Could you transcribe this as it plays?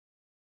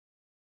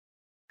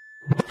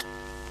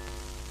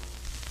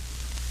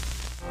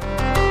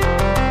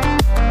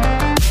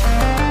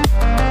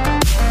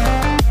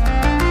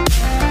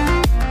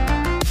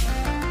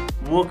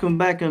welcome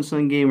back,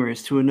 Unsung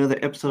Gamers, to another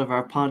episode of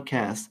our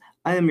podcast.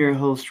 I am your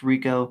host,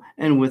 Rico,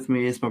 and with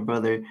me is my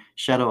brother,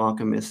 Shadow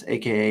Alchemist,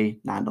 aka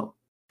Nando.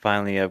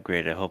 Finally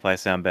upgraded. Hope I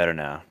sound better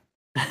now.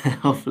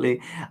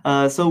 Hopefully.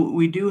 So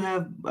we do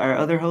have our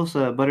other host,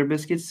 Butter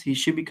Biscuits. He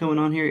should be coming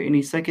on here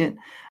any second.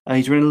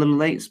 He's running a little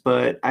late,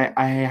 but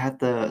I had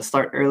to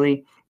start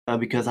early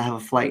because I have a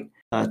flight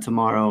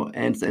tomorrow.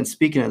 And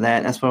speaking of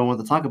that, that's what I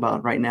wanted to talk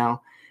about right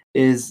now.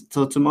 Is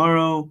so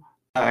tomorrow,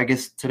 I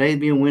guess today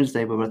being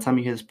Wednesday, but by the time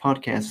you hear this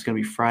podcast, it's going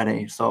to be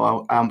Friday.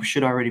 So I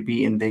should already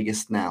be in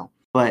Vegas now.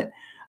 But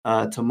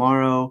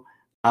tomorrow,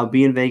 I'll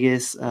be in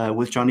Vegas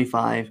with Johnny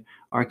Five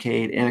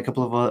Arcade, and a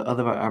couple of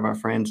other of our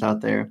friends out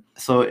there.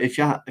 So if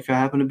you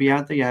happen to be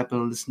out there, you happen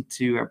to listen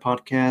to our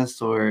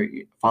podcast or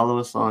follow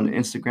us on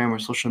Instagram or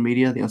social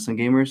media, the Unsung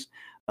Gamers,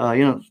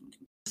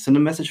 send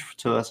a message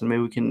to us and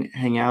maybe we can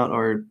hang out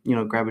or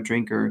grab a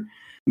drink or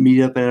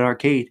meet up at an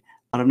arcade.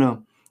 I don't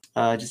know.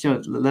 Just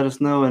let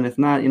us know, and if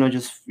not,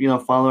 just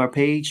follow our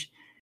pages,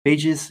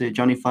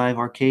 Johnny Five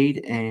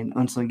Arcade and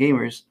Unsung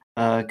Gamers,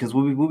 because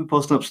we'll be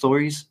posting up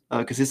stories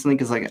consistently.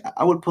 Because like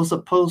I would post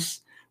up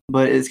posts,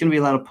 but it's gonna be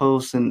a lot of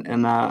posts, and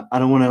I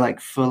don't want to like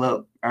fill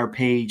up our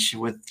page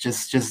with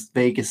just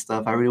Vegas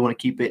stuff. I really want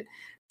to keep it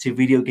to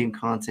video game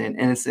content,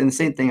 and it's the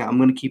same thing. I'm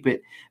gonna keep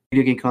it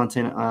video game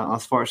content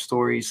as far as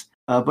stories.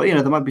 But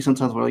there might be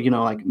sometimes where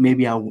like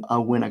maybe I'll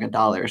win like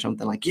 $1 or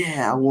something, like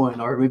yeah I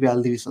won, or maybe I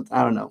lose something,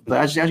 I don't know. But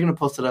I was gonna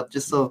post it up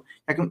just so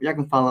y'all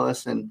can follow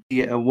us and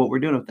see what we're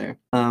doing up there.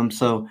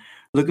 So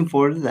looking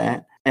forward to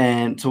that,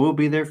 and so we'll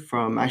be there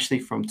from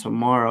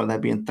tomorrow, that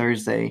being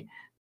Thursday,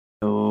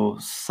 till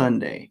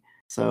Sunday.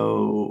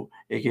 So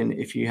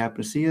if you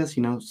happen to see us,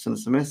 send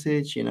us a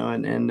message,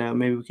 and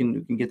maybe we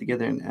can get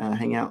together and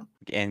hang out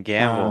And uh,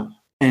 gamble.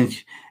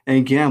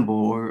 and gamble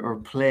or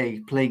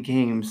play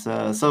games.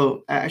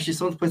 So actually,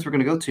 some of the place we're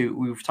gonna go to,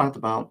 we've talked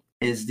about,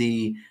 is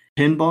the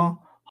Pinball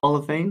Hall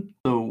of Fame.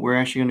 So we're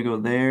actually gonna go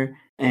there,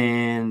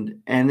 and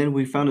then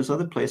we found this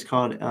other place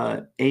called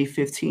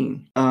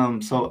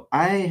A15. So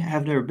I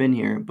have never been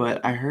here,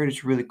 but I heard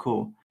it's really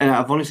cool, and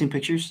I've only seen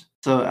pictures.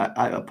 So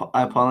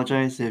I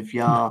apologize if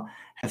y'all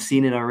have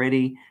seen it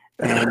already,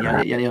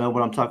 and you know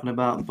what I'm talking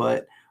about.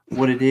 But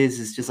what it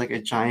is just like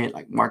a giant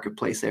like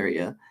marketplace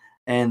area,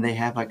 and they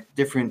have like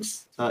different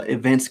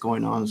events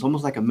going on. It's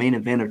almost like a main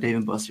event of Dave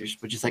and Buster's,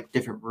 but just like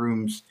different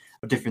rooms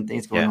of different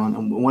things going Yeah. on,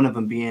 and one of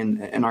them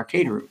being an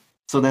arcade room.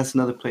 So that's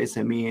another place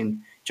that me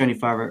and Johnny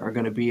Five are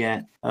going to be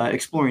at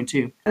exploring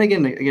too. And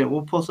again,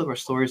 we'll post up our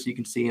stories so you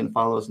can see and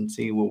follow us and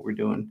see what we're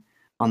doing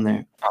on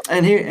there.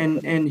 And here,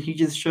 and he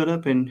just showed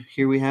up, and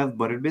here we have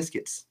Buttered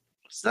Biscuits.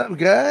 What's up,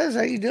 guys?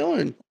 How you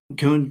doing?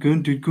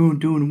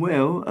 Doing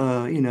well.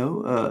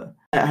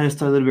 I had to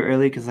start a little bit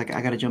early because like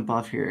I got to jump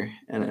off here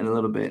in a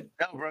little bit.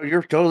 No, bro,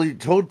 you're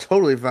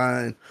totally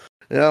fine.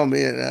 No,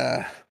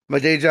 man. My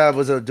day job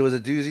was a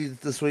doozy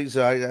this week,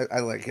 so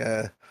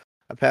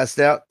I passed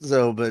out.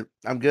 So, but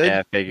I'm good. Yeah,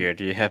 I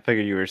figured. Yeah, I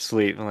figured you were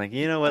asleep. I'm like,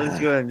 you know what? Let's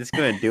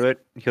go and do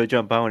it. He'll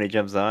jump on when he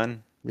jumps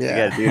on.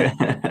 Yeah. You gotta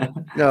do it.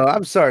 No,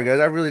 I'm sorry, guys.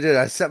 I really did.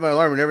 I set my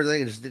alarm and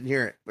everything and just didn't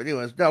hear it. But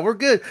anyways, no, we're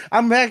good.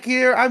 I'm back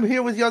here. I'm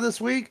here with y'all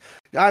this week.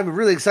 I'm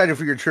really excited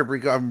for your trip,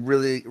 Rico. I'm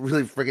really,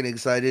 really freaking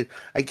excited.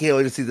 I can't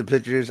wait to see the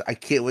pictures. I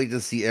can't wait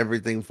to see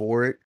everything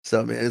for it.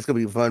 So, man, it's gonna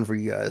be fun for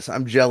you guys.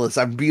 I'm jealous.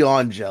 I'm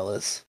beyond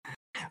jealous.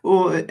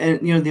 Well,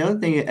 and the other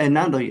thing, and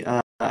Nando,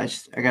 I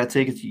gotta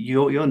take it.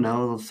 You'll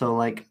know. So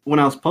like when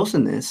I was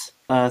posting this,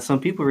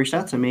 some people reached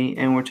out to me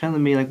and were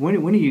telling me like, when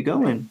are you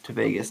going to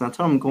Vegas? And I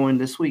told them I'm going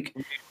this week,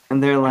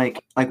 and they're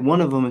like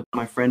one of them is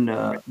my friend,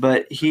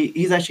 but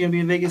he's actually gonna be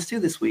in Vegas too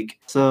this week.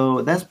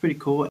 So that's pretty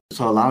cool.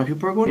 So a lot of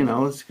people are going.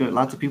 It's good,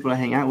 lots of people to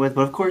hang out with,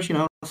 but of course,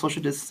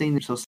 social distancing,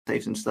 so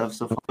safe and stuff.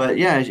 So, but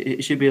yeah,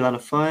 it should be a lot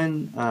of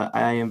fun.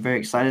 I am very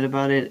excited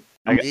about it.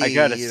 I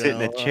gotta sit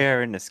in a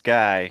chair in the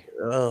sky.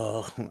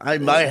 Oh, I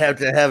might have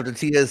to have the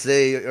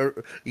TSA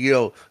or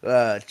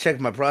check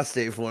my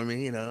prostate for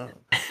me. Well,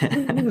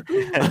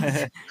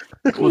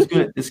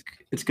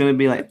 it's gonna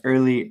be like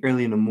early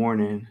in the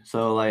morning.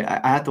 So like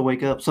I have to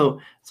wake up.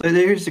 So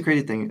here's the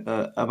crazy thing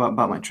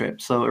about my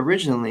trip. So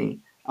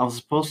originally I was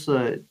supposed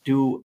to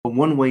do a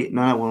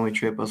not a one way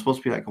trip. It was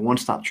supposed to be like a one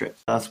stop trip.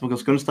 So I was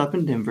going to stop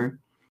in Denver,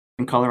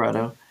 in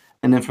Colorado,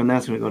 and then from there I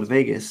was going to go to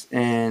Vegas.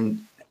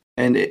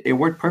 And it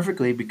worked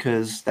perfectly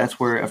because that's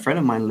where a friend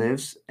of mine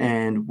lives,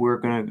 and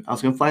I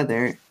was gonna fly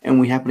there, and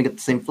we happened to get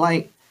the same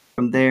flight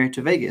from there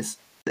to Vegas,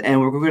 and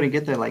we're gonna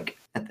get there like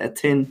at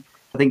 10,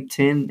 I think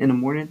 10 in the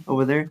morning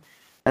over there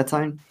that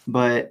time.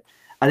 But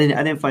I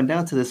didn't find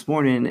out till this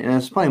morning, and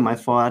it's probably my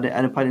fault. I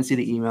probably didn't see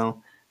the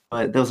email,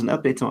 but there was an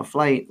update to my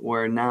flight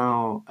where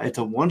now it's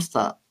a a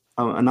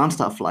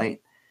nonstop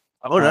flight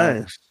Oh,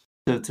 nice.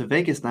 to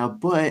Vegas now,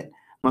 but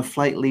my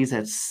flight leaves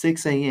at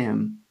 6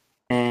 a.m.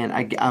 and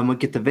I'm gonna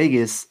get to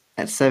Vegas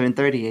at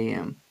 7:30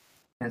 a.m.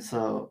 And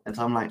so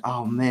I'm like,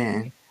 oh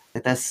man,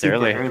 that's super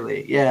early.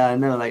 early. Yeah, I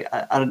know. Like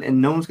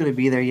and no one's gonna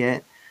be there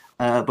yet.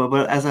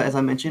 But as I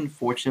mentioned,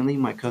 fortunately,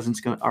 my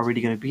cousin's already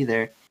gonna be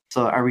there,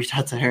 So I reached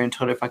out to her and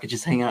told her if I could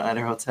just hang out at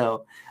her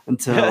hotel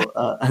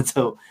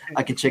until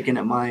I can check in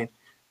at mine.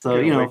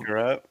 So Gonna wake her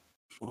up.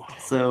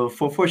 so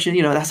for fortune,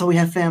 that's why we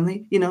have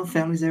family.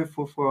 Family's there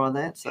for all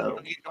that. So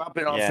You drop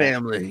it on Yeah.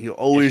 family. You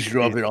always she-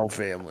 drop it on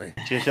family.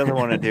 She doesn't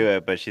want to do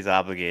it, but she's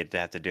obligated to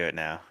have to do it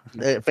now.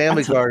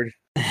 Family I told- card.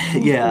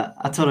 yeah,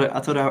 I told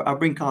her I'll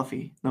bring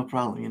coffee, no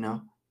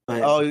problem.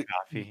 But Oh,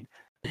 Coffee.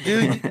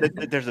 dude.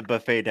 There's a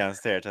buffet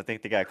downstairs. I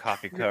think they got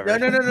coffee covered.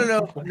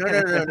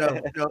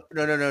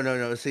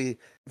 No. See,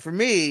 for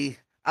me,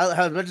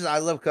 as much as I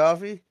love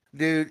coffee,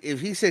 dude, if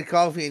he said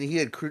coffee and he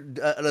had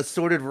an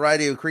assorted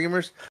variety of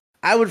creamers,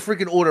 I would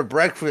freaking order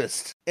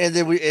breakfast, and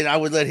I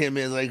would let him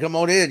in. Like, come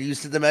on in. You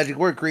said the magic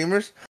word,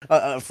 creamers.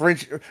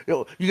 French.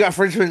 You got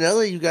French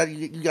vanilla. You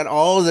got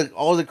all the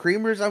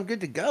creamers. I'm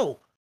good to go.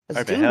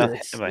 Let's do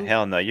this. But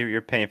hell no,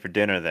 you're paying for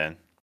dinner then.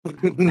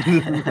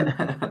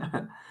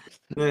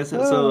 Yeah,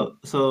 so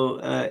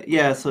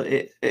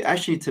it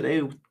actually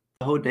today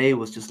the whole day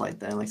was just like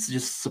that, like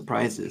just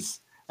surprises.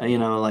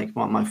 Like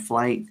my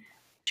flight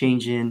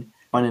changing,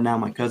 finding out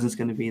my cousin's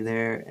gonna be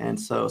there, and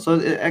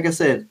like I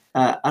said,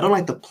 I don't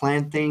like to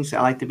plan things.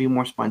 I like to be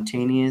more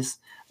spontaneous.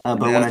 But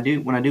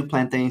when I do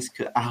plan things,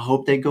 I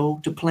hope they go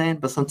to plan.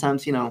 But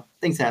sometimes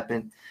things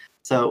happen.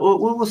 So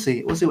we'll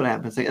see. We'll see what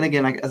happens. And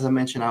again, as I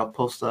mentioned, I'll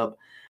post up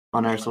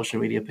on our social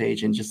media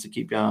page and just to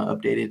keep y'all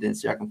updated and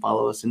so y'all can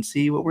follow us and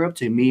see what we're up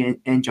to. Me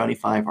and Johnny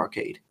 5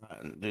 Arcade.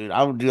 Dude,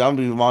 I'm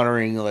be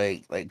monitoring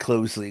like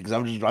closely because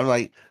I'm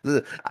like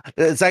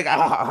it's like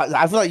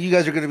I feel like you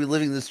guys are going to be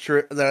living this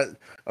trip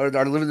are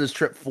living this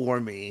trip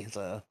for me.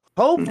 So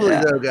hopefully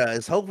though,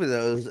 guys,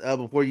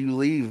 before you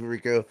leave,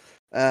 Rico,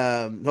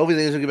 hopefully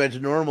things will get back to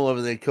normal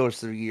over the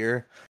course of the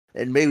year,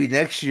 and maybe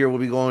next year we'll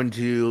be going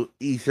to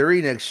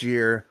E3 next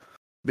year.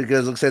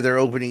 Because it looks like they're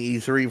opening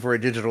E3 for a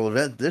digital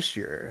event this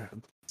year.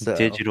 So,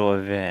 digital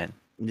event.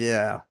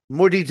 Yeah.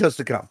 More details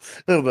to come.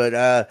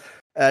 But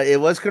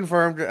it was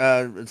confirmed.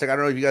 It's like I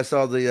don't know if you guys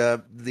saw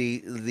the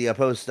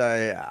post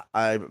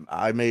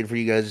I made for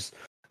you guys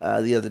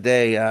the other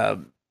day.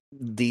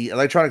 The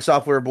Electronic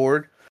Software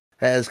Board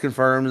has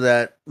confirmed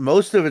that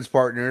most of its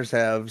partners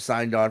have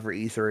signed on for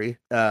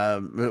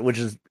E3, which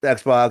is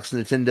Xbox,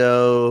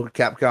 Nintendo,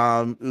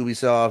 Capcom,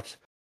 Ubisoft,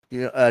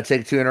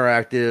 Take-Two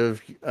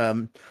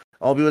Interactive.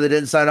 All people that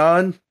didn't sign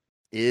on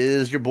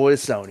is your boy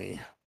Sony.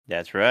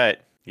 That's right.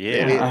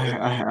 Yeah,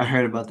 I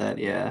heard about that.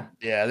 Yeah,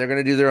 they're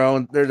gonna do their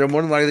own. They're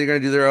more than likely gonna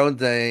do their own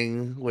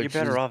thing. You're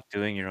better off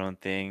doing your own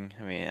thing.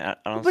 I mean, I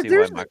don't But see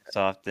why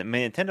Microsoft. I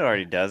mean, Nintendo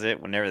already does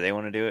it whenever they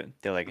want to do it.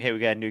 They're like, "Hey, we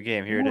got a new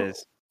game. Here it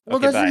is." Well,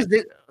 Okay, that's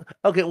bye.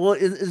 okay. Well,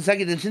 in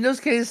Nintendo's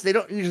case, they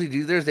don't usually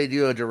do theirs. They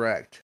do a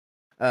direct,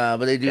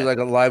 but they do Yeah. like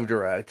a live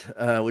direct,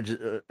 which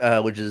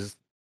is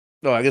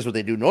I guess what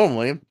they do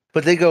normally.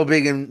 But they go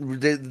big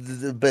and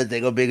they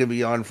go big and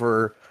beyond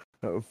for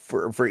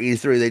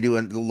E3. They do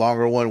a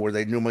longer one where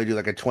they normally do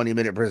like a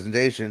 20-minute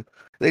presentation.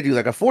 They do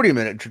like a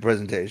 40-minute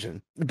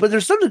presentation. But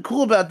there's something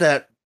cool about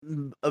that,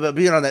 about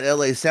being on that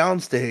LA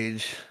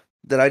soundstage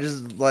that I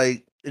just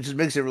like. It just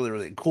makes it really,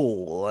 really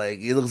cool. Like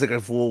it looks like a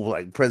full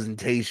like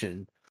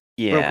presentation.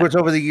 Yeah. But of course,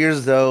 over the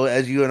years, though,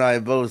 as you and I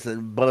both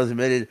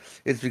admitted,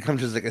 it's become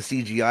just like a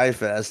CGI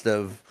fest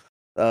of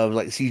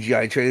like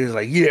CGI trailers.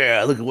 Like,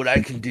 yeah, look at what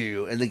I can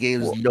do, and the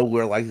game's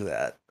nowhere like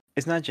that.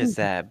 It's not just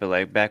that, but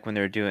like back when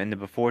they were doing in the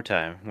before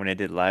time when they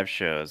did live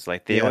shows,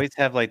 like they always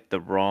have like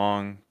the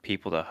wrong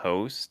people to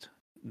host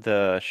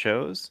the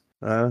shows.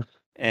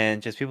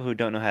 And just people who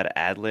don't know how to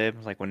ad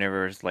lib, like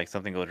whenever like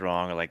something goes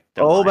wrong or like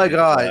oh my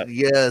god,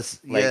 yes,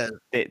 like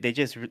they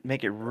just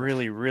make it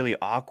really really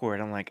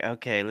awkward. I'm like,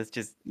 okay, let's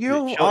just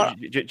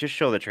just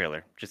show the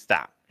trailer. Just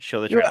stop,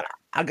 show the trailer.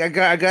 I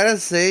gotta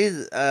say,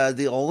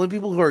 the only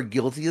people who are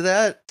guilty of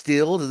that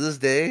still to this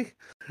day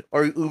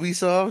are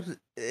Ubisoft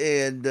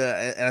and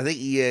I think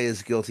EA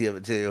is guilty of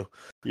it too.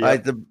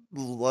 Yep.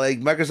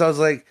 Like Microsoft's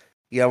like,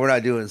 yeah, we're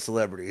not doing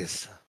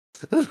celebrities.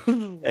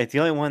 Like the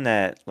only one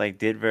that like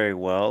did very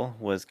well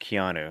was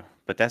Keanu,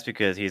 but that's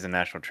because he's a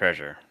national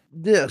treasure.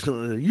 Yeah,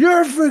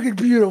 you're freaking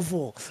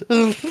beautiful.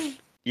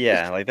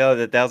 Yeah, like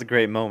that was a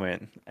great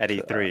moment at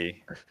E3.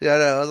 Yeah, I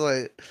know. I was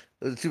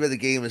like, too bad the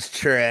game is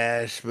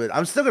trash, but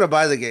I'm still gonna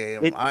buy the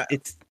game.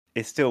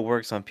 It still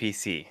works on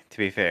PC. To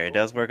be fair, it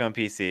does work on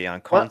PC. On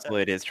console,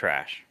 it is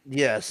trash.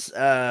 Yes,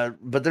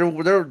 but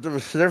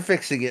they're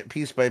fixing it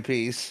piece by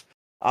piece.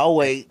 I'll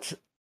wait.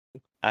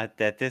 At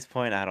this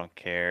point, I don't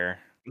care.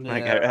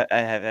 Like I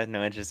have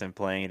no interest in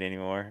playing it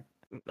anymore.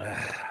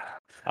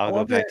 I'll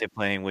go back to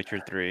playing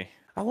Witcher 3.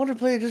 I want to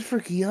play it just for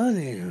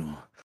Keanu.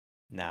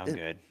 No, I'm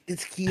good.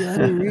 It's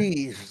Keanu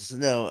Reeves.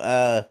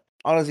 No,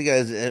 honestly,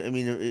 guys, I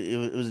mean,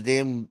 it was a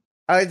damn.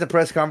 I like the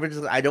press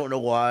conferences. I don't know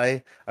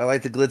why. I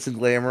like the glitz and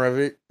glamour of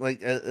it.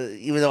 Like,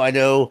 even though I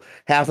know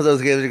half of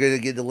those games are going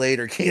to get delayed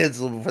or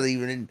canceled before they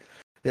even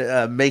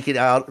make it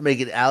out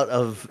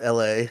of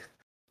LA.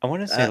 I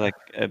want to say like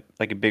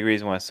a big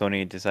reason why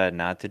Sony decided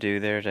not to do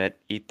theirs at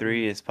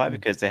E3 is probably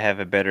because they have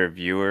a better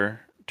viewer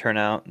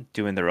turnout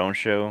doing their own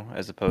show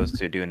as opposed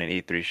to doing an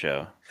E3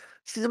 show.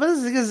 See, the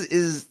best thing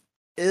is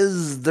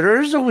is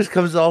theirs always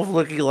comes off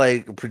looking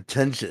like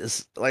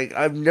pretentious. Like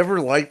I've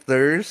never liked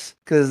theirs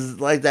because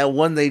like that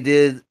one they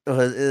did,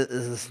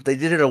 they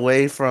did it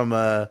away from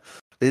E3.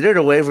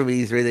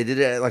 They did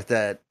it at like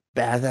that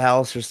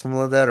bathhouse or something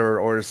like that,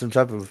 or some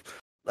type of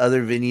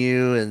other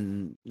venue,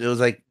 and it was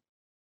like,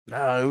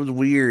 no, it was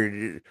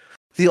weird.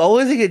 The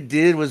only thing it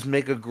did was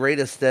make a great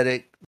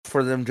aesthetic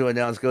for them to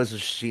announce Ghost of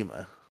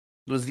Tsushima.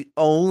 It was the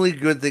only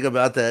good thing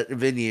about that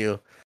venue.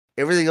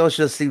 Everything else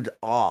just seemed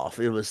off.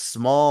 It was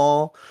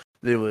small.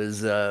 There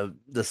was the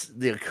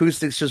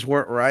acoustics just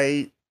weren't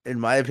right, in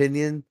my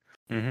opinion.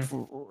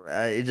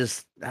 It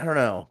just, I don't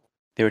know.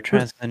 They were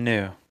trying something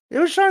new. It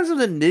was trying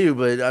something new,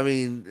 but I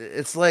mean,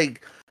 it's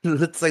like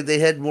they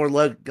had more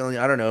luck going,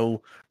 I don't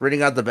know,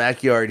 renting out the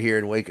backyard here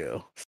in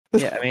Waco.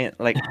 Yeah, I mean,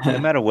 like no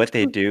matter what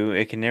they do,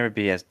 it can never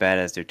be as bad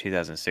as their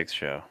 2006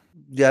 show.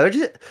 Yeah, they're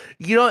just,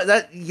 you know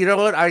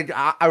what,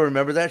 I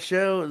remember that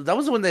show. That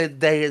was when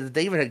they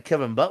even had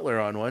Kevin Butler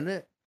on, wasn't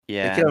it?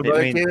 Yeah,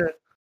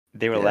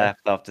 they were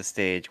laughed off the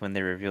stage when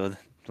they revealed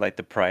like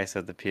the price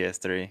of the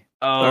PS3.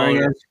 Oh, sorry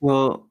guys.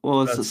 Well,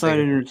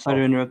 sorry to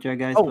interrupt you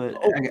guys, but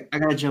I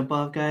gotta jump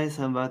off, guys.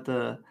 I'm about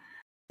to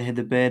hit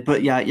the bed.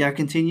 But yeah,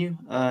 continue.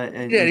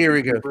 Here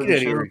we go.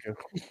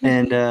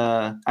 And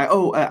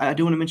I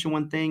do want to mention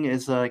one thing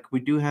is like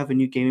we do have a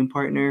new gaming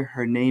partner.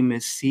 Her name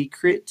is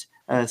Secret,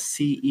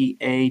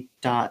 CEA.CRIT.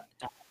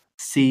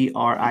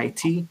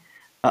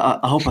 I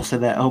hope I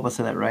said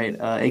that right.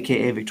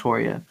 AKA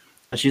Victoria.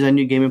 She's our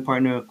new gaming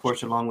partner, of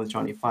course, along with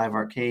Johnny Five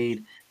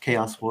Arcade,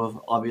 Chaos Wolf,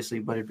 obviously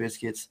Butter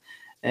Biscuits,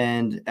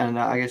 and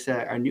like I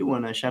said, our new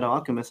one, Shadow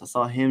Alchemist. I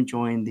saw him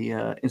join the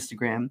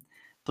Instagram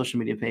social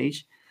media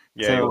page.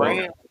 Yeah, so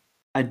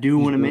I do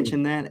want to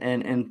mention that,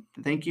 and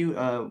thank you.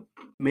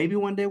 Maybe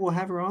one day we'll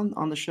have her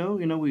on the show.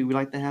 You know, we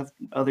like to have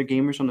other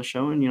gamers on the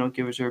show, and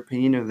give us their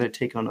opinion or their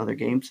take on other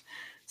games.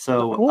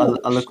 So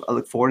I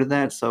look forward to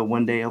that. So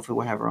one day, hopefully,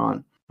 we'll have her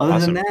on.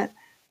 Other than that,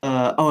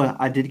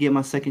 I did get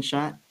my second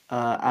shot.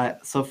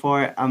 So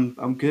far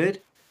I'm good.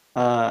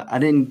 I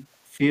didn't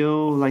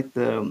feel like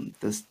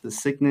the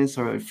sickness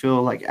or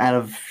feel like out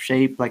of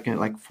shape, like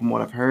from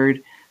what I've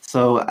heard.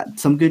 So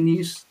some good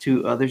news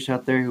to others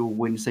out there who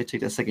wouldn't say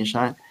take that second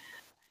shot.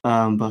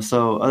 But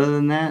so other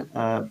than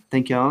that,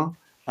 thank y'all.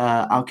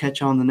 I'll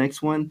catch you on the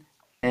next one,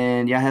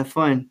 and have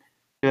fun.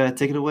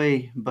 Take it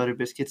away, Butter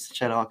Biscuits,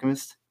 Shadow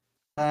Alchemist.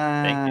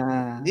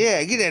 Yeah,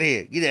 get out of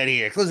here. Get out of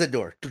here. Close that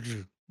door.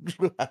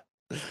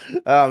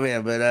 Oh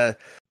man, but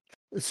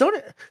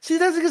Sony. See,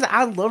 that's because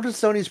I loved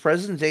Sony's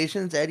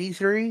presentations at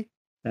E3.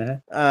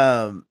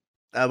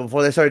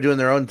 Before they started doing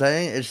their own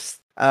thing, it's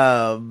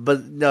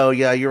but no,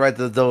 yeah, you're right.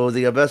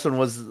 The best one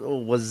was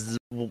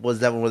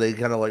that one where they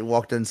kind of like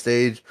walked on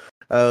stage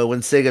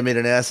when Sega made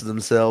an ass of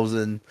themselves,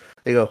 and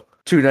they go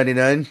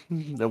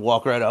 $2.99, they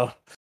walk right off.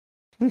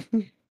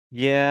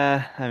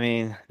 Yeah, I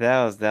mean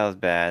that was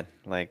bad.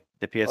 Like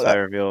the PS5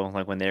 reveal,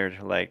 like when they were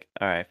like,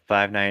 "All right,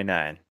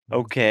 $5.99."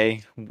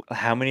 Okay,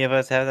 how many of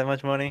us have that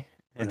much money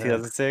in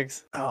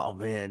 2006? Oh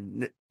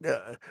man,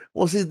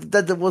 we'll see. And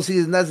that's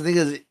the thing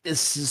is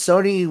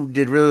Sony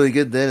did really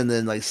good then, and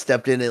then like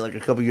stepped in it like a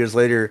couple years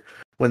later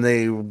when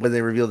they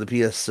revealed the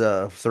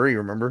PS3.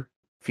 Remember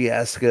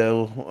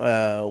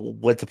fiasco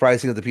with the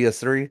pricing of the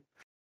PS3?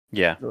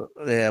 Yeah, but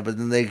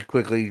then they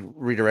quickly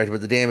redirected,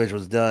 but the damage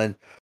was done.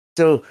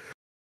 So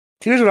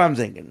here's what I'm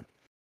thinking.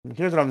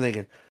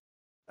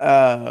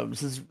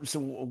 Since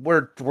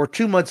we're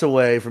 2 months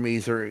away from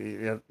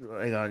E3.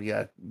 Hang on,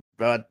 yeah,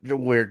 but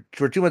we're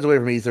 2 months away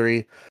from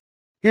E3.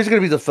 Here's going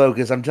to be the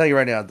focus. I'm telling you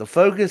right now, the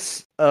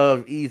focus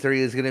of E3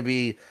 is going to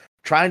be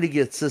trying to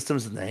get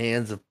systems in the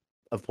hands of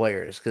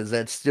players, because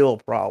that's still a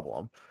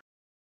problem.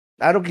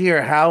 I don't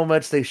care how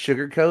much they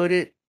sugarcoat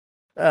it.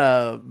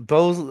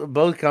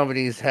 Both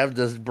companies have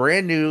this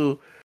brand new,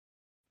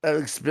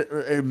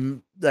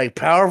 like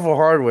powerful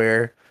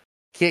hardware,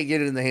 can't get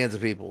it in the hands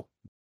of people.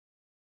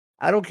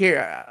 I don't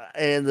care,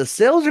 and the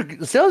sales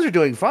are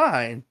doing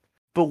fine,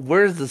 but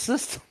where's the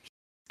system?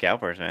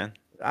 Scalpers, man.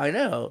 I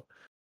know.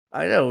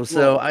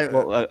 So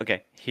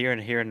okay, here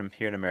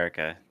in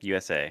America,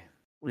 USA,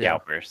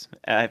 scalpers.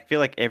 I feel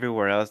like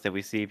everywhere else that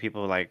we see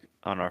people like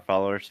on our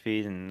followers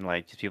feed and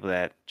like just people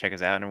that check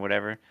us out and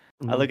whatever,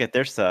 I look at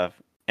their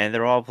stuff and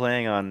they're all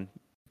playing on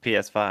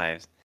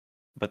PS5s,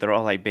 but they're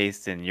all like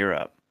based in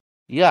Europe.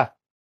 Yeah.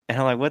 And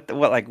I'm like,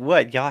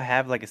 what? Y'all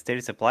have like a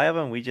steady supply of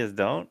them? We just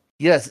don't.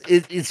 Yes,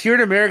 it's here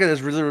in America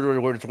that's really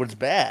where it's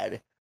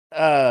bad.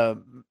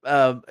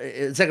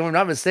 It's like, if I'm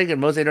not mistaken,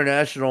 most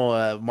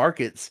international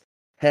markets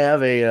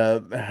have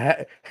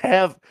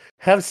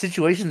have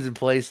situations in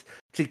place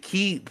to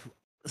keep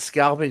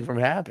scalping from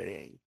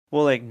happening.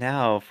 Well, like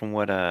now, from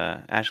what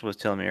Ashley was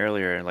telling me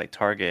earlier, like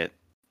Target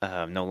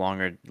no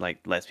longer like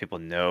lets people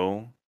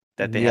know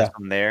that they have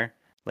some there.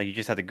 Like you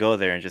just have to go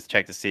there and just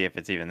check to see if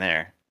it's even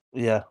there.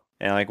 Yeah.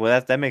 And like, well,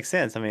 that makes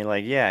sense. I mean,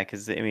 like, yeah,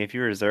 because I mean, if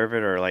you reserve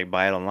it or like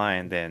buy it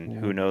online, then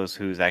who knows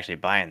who's actually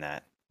buying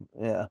that?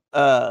 Yeah.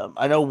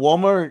 I know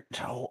Walmart.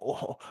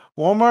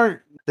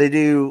 They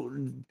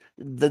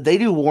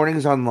do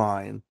warnings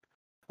online.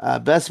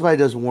 Best Buy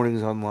does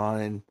warnings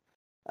online,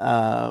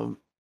 um,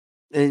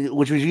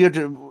 which was you have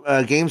to.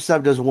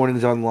 GameStop does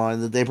warnings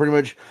online that they pretty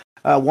much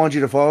want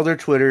you to follow their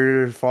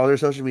Twitter, follow their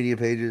social media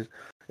pages.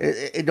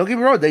 Don't get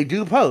me wrong, they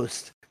do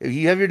post. If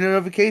you have your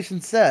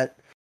notifications set,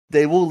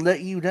 they will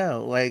let you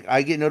know. Like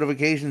I get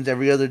notifications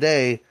every other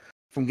day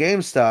from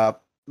GameStop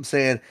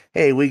saying,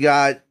 "Hey, we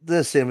got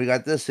this in, we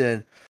got this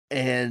in,"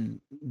 and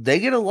they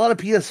get a lot of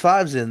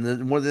PS5s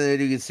in more than they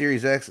do get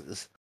Series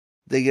X's.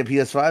 They get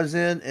PS5s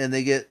in, and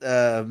they get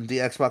the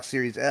Xbox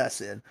Series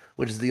S in,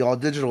 which is the all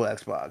digital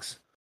Xbox,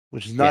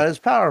 which is not as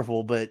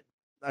powerful. But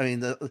I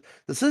mean, the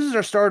systems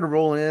are starting to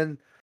roll in.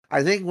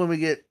 I think when we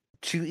get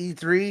to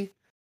E3,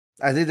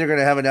 I think they're going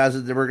to have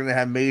announced that we're going to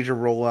have major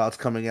rollouts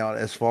coming out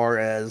as far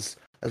as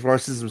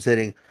systems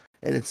hitting,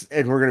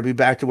 and we're going to be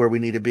back to where we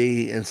need to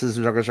be, and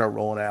systems are going to start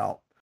rolling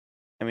out.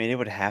 I mean, it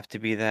would have to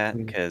be that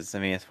because I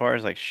mean, as far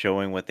as like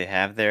showing what they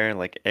have there,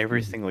 like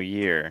every single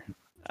year,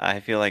 I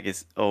feel like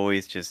it's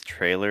always just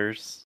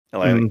trailers,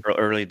 like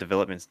early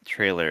development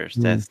trailers.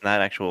 That's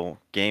not actual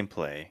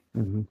gameplay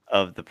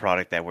of the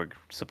product that we're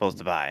supposed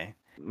to buy.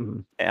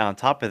 And on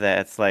top of that,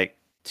 it's like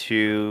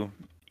 2,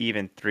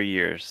 even 3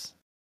 years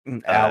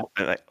Out.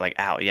 like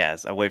out,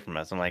 yes, away from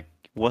us. I'm like,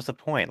 what's the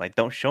point? Like,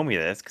 don't show me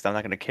this because I'm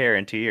not going to care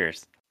in 2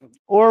 years.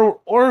 Or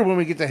when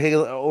we get to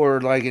Halo,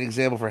 or like an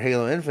example for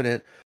Halo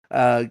Infinite,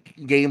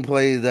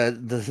 gameplay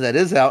that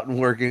is out and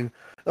working.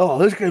 Oh,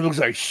 this game looks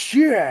like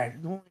shit.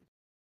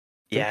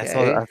 Yeah,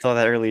 Okay. I saw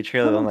that early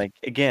trailer. I'm like,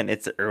 again,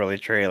 it's an early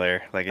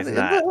trailer. Like, it's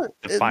not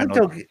the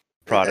final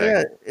product.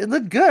 Yeah, it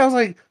looked good. I was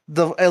like,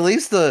 at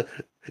least the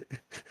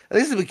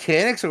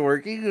mechanics are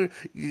working.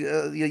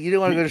 You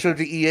don't want to go to show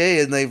to EA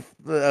and they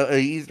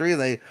E3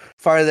 and they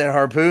fire that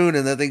harpoon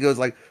and that thing goes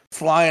like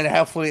flying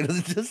halfway into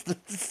the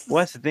distance. Well,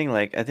 that's the thing.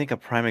 Like, I think a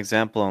prime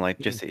example on like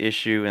just the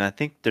issue, and I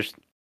think there's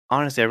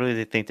honestly, I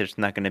really think there's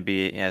not going to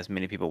be as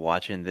many people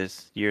watching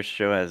this year's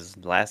show as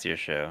last year's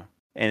show.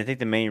 And I think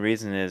the main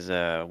reason is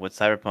what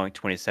Cyberpunk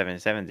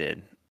 2077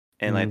 did.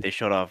 And like they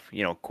showed off,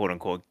 quote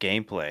unquote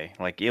gameplay.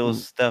 Like it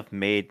was stuff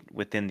made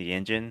within the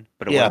engine,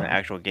 but it wasn't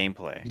actual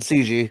gameplay.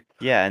 CG.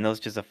 Yeah, and that was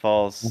just a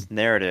false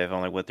narrative on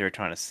like what they were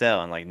trying to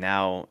sell. And like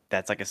now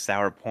that's like a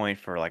sour point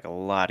for like a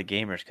lot of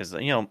gamers because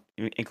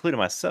including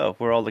myself,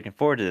 we're all looking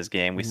forward to this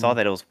game. We saw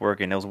that it was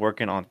working. It was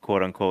working on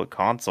quote unquote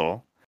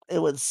console.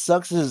 And what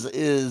sucks is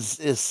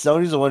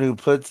Sony's the one who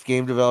puts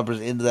game developers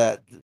into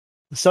that.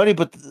 Sony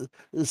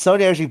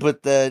actually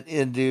put that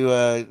into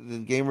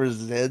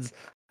gamers' heads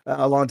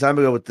a long time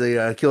ago with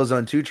the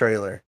Killzone 2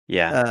 trailer.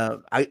 Yeah.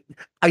 I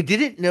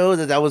didn't know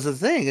that was a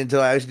thing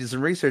until I actually did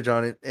some research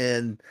on it,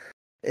 and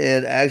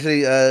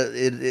actually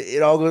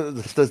it all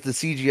goes the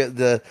CGI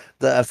the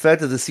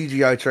effect of the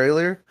CGI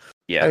trailer.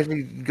 Yeah,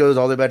 actually goes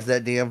all the way back to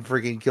that damn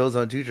freaking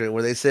Killzone 2 trailer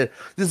where they said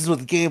this is what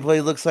the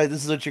gameplay looks like.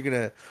 This is what you're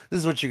gonna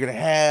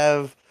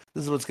have.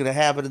 This is what's gonna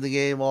happen in the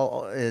game.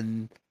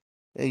 And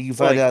you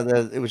find out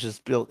that it was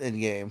just built in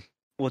game.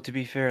 Well, to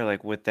be fair,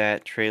 like with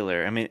that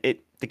trailer, I mean,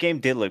 the game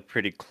did look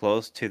pretty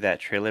close to that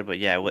trailer, but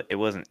yeah, it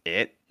wasn't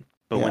it.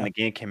 But when the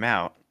game came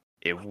out,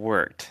 it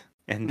worked,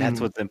 and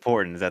that's what's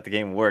important is that the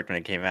game worked when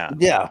it came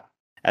out. Yeah,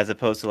 as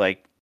opposed to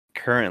like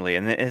currently,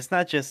 and it's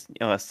not just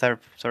a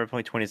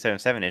Cyberpunk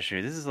 2077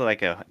 issue. This is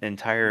like an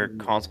entire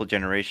console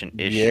generation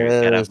issue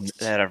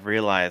that I've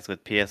realized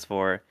with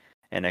PS4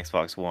 and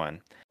Xbox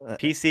One.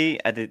 PC,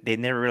 they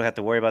never really have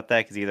to worry about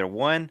that because either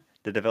one,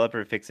 the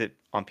developer fix it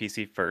on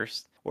PC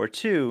first, or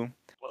two,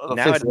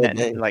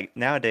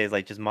 nowadays,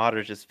 like just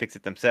modders just fix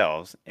it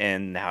themselves,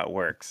 and now it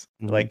works.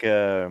 Like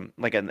an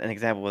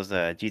example was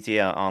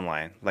GTA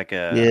Online, like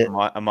a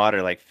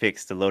modder like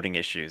fixed the loading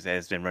issues that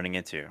it's been running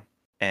into,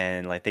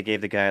 and like they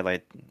gave the guy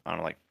like I don't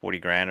know like 40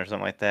 grand or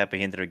something like that, but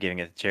he ended up giving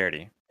it to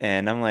charity.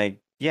 And I'm like,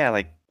 yeah,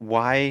 like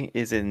why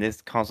is it in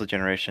this console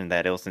generation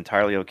that it was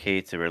entirely okay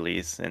to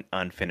release an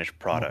unfinished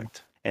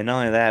product? And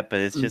not only that,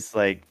 but it's just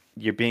like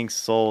you're being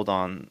sold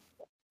on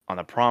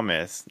a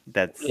promise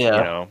that's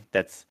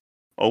that's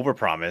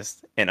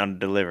overpromised and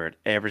underdelivered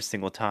every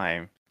single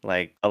time.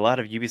 Like a lot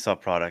of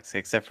Ubisoft products,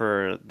 except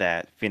for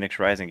that Phoenix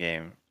Rising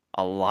game,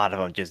 a lot of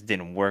them just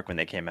didn't work when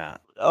they came out.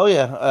 Oh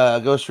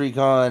yeah, Ghost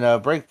Recon,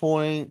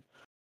 Breakpoint,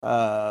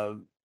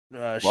 Wildlands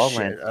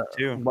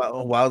too.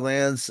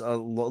 Wildlands,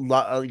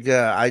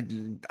 yeah,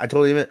 I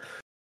totally admit.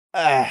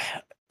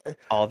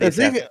 All the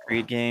Assassin's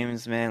Creed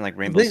games, man, like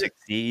Rainbow Six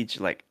Siege,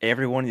 like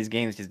every one of these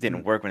games just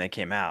didn't work when they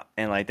came out.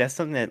 And like that's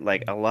something that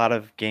like a lot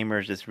of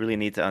gamers just really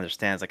need to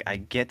understand. It's like I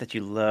get that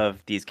you love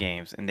these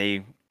games and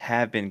they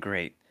have been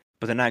great,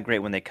 but they're not great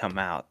when they come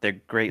out. They're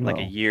great like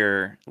a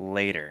year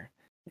later.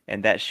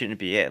 And that shouldn't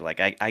be it. Like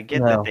I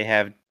get that they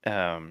have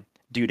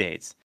due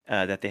dates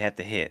that they have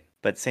to hit.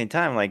 But at the same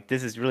time, like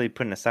this is really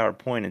putting a sour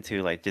point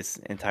into like this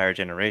entire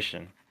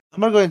generation.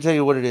 I'm gonna go ahead and tell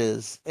you what it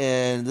is.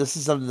 And this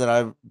is something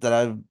that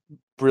I've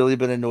really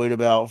been annoyed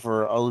about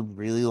for a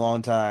really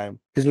long time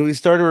because when we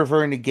started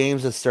referring to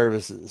games as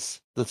services,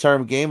 the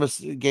term games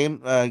was it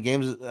games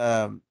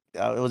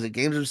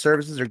of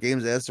services or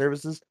games as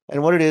services?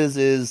 And what it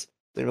is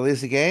they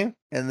release a game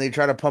and they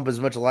try to pump as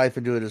much life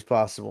into it as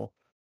possible.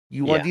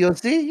 You want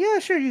DLC? Yeah,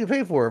 sure, you can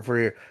pay for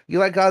it. You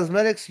like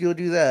cosmetics, you'll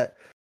do that,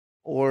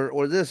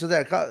 or this or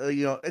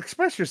that.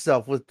 Express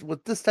yourself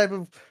with this type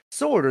of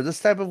sword or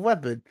this type of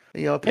weapon.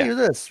 Pay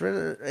this,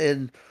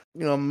 and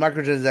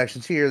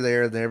microtransactions here,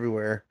 there, and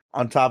everywhere.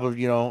 On top of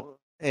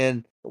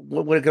and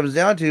what it comes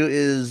down to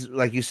is,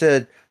 like you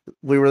said,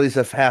 we release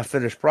a half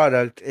finished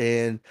product,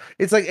 and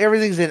it's like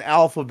everything's in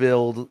alpha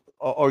build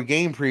or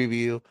game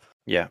preview.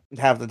 Yeah,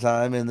 half the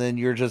time, and then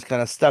you're just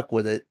kind of stuck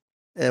with it.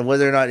 And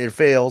whether or not it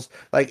fails,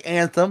 like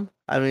Anthem,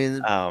 I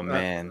mean, oh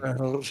man,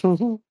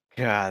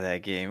 God,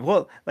 that game.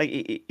 Well, like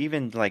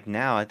even like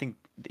now, I think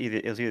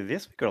it was either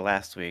this week or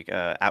last week.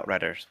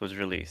 Outriders was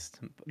released,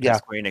 a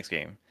Square Enix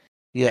game.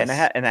 Yes,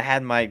 and I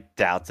had my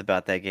doubts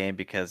about that game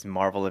because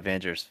Marvel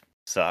Avengers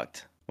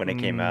sucked when it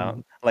came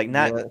out. Like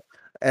not,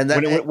 and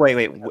that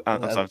wait,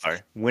 I'm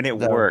sorry. When it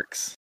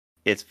works,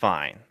 it's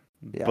fine.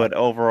 Yeah. But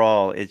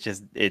overall,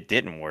 it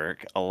didn't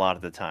work a lot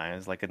of the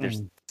times. Like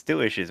there's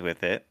still issues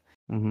with it.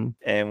 Mm-hmm.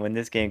 And when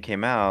this game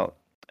came out,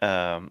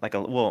 I'm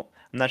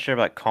not sure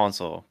about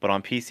console, but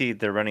on PC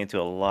they're running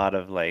into a lot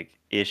of like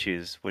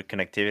issues with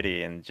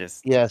connectivity and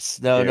just that's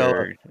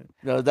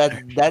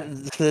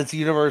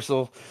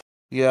universal.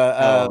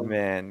 Yeah. Oh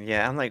man,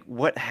 yeah. I'm like,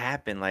 what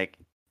happened? Like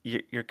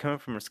you're coming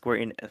from Square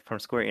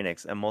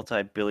Enix, a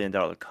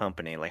multi-billion-dollar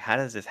company. Like, how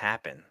does this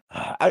happen?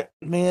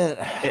 And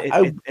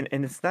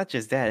it's not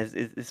just that.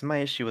 It's my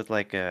issue with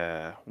like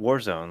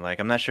Warzone.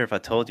 Like, I'm not sure if I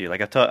told you. Like,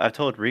 I've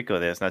told Rico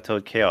this, and I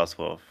told Chaos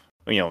Wolf.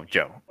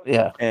 Joe.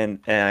 Yeah. And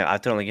I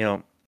told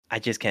him, I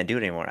just can't do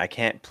it anymore. I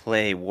can't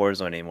play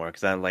Warzone anymore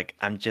because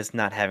I'm just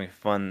not having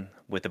fun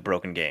with a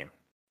broken game.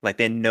 Like,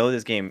 they know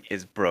this game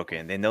is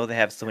broken. They know they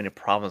have so many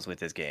problems with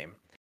this game,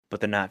 but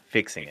they're not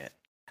fixing it.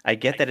 I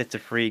get that it's a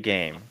free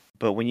game,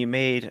 but when you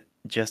made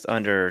just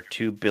under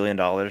 $2 billion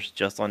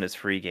just on this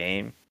free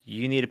game,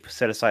 you need to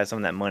set aside some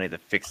of that money to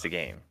fix the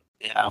game.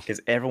 Yeah.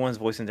 Because everyone's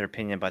voicing their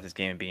opinion about this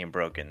game being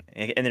broken.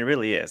 And it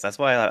really is. That's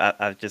why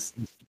I've just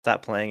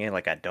stopped playing it.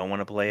 Like, I don't want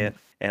to play it.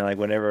 And, like,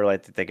 whenever,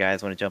 like, the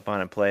guys want to jump on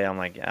and play, I'm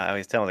like, I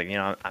always tell them,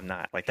 like, I'm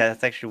not. Like,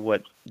 that's actually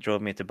what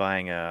drove me to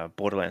buying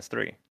Borderlands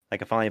 3.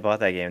 Like, I finally bought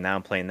that game. Now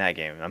I'm playing that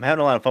game. I'm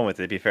having a lot of fun with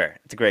it, to be fair.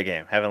 It's a great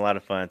game. Having a lot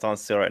of fun. It's on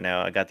sale right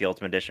now. I got the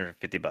Ultimate Edition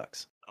for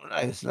 $50.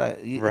 Nice.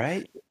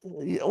 Right?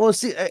 Well,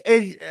 see,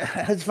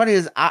 it's funny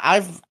is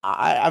I've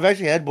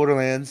actually had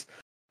Borderlands.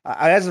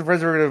 I had some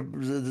friends who were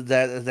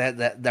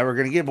that were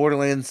gonna get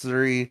Borderlands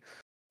 3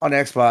 on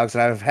Xbox,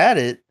 and I've had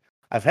it.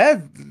 I've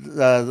had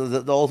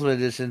the Ultimate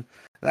Edition,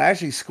 and I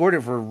actually scored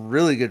it for a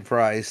really good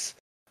price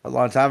a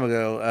long time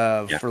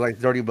ago for like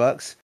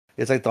 $30.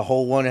 It's like the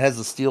whole one. It has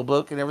the steel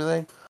book and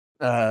everything.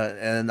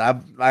 And I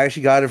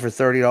actually got it for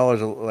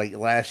 $30 like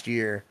last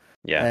year.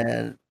 Yeah.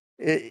 And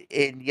it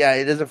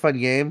is a fun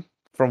game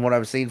from what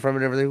I've seen from it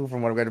and everything,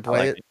 from what I've got to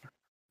play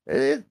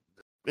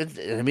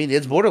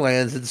it's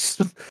Borderlands.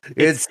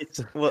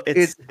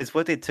 It's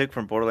what they took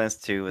from Borderlands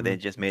 2 and they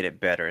just made it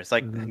better. It's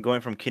like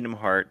going from Kingdom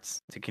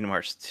Hearts to Kingdom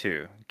Hearts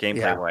 2.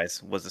 Gameplay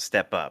wise was a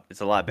step up.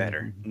 It's a lot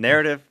better.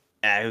 Narrative,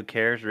 who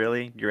cares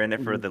really? You're in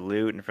it for the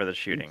loot and for the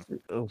shooting.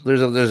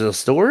 There's a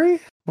story?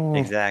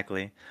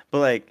 Exactly. But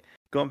like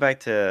going back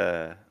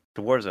to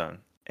Warzone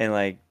and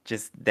like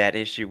just that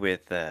issue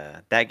with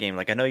that game,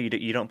 like I know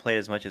you don't play it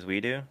as much as we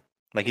do.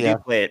 Like you do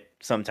play it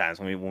sometimes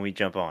when we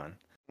jump on.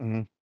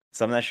 Mm-hmm.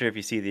 So I'm not sure if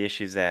you see the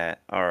issues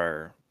that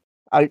are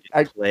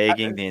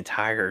plaguing the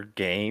entire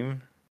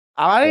game.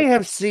 I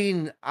have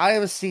seen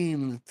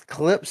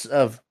clips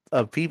of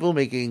people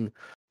making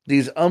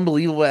these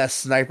unbelievable ass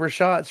sniper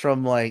shots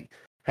from like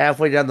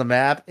halfway down the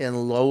map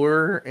and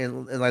lower,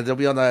 and like they'll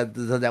be on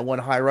that one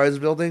high rise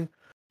building,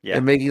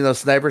 and making those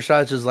sniper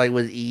shots just like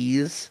with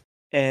ease.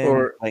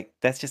 And like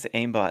that's just an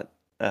aimbot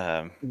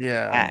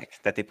hack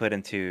that they put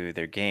into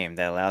their game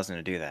that allows them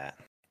to do that.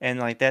 And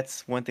like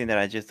that's one thing that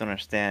I just don't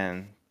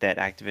understand that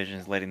Activision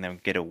is letting them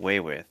get away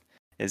with,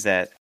 is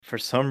that for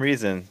some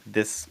reason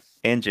this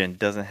engine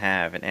doesn't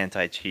have an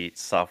anti-cheat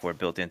software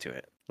built into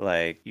it.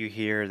 Like you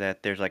hear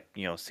that there's like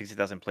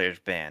 60,000 players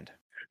banned.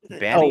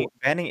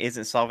 Banning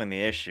isn't solving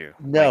the issue.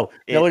 No,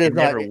 it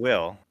never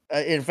will.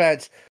 In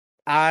fact,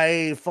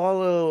 I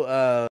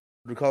follow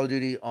Call of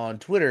Duty on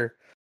Twitter,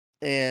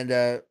 and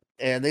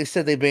they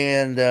said they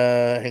banned.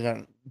 Hang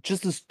on,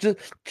 just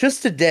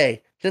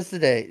today.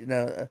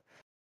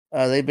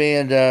 They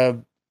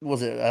banned.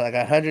 Was it like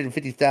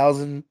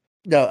 150,000?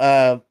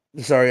 No,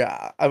 sorry.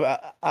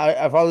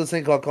 I follow this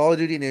thing called Call of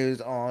Duty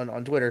News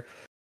on Twitter.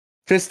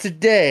 Just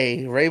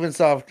today,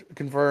 Ravensoft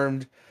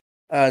confirmed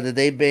that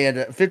they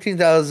banned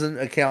 15,000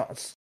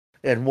 accounts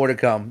and more to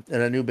come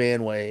in a new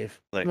ban wave.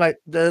 Like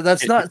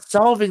that's not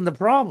solving the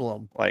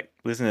problem. Like,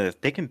 listen to this.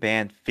 They can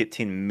ban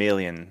 15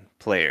 million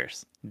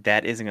players.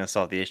 That isn't going to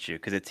solve the issue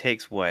because it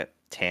takes,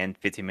 10,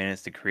 15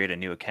 minutes to create a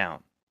new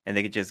account. And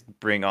they could just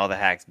bring all the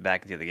hacks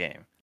back into the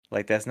game.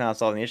 Like, that's not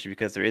solving the issue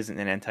because there isn't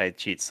an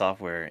anti-cheat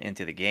software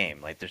into the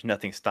game. Like, there's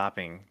nothing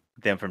stopping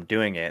them from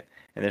doing it.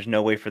 And there's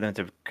no way for them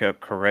to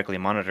correctly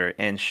monitor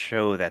and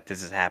show that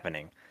this is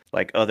happening.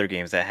 like other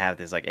games that have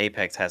this. Like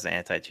Apex has an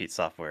anti-cheat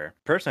software.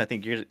 Personally, I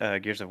think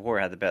Gears of War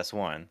had the best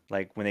one.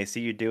 Like when they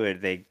see you do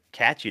it, they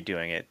catch you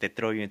doing it. They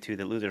throw you into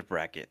the losers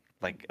bracket,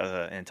 like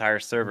an entire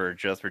server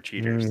just for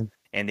cheaters,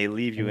 and they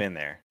leave you in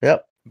there.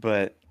 Yep.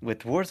 But with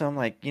Warzone, I'm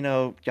like,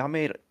 y'all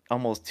made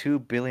almost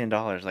 $2 billion.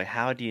 Like,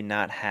 how do you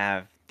not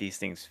have these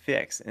things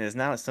fixed? And it's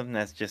not something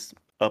that's just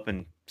up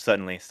and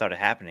suddenly started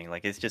happening.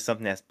 Like, it's just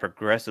something that's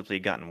progressively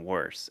gotten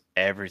worse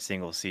every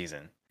single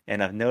season.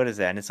 And I've noticed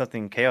that, and it's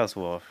something Chaos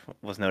Wolf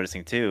was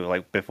noticing too,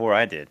 like before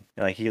I did.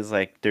 Like, he was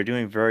like, they're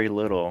doing very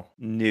little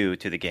new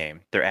to the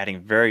game. They're adding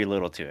very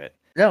little to it.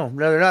 No,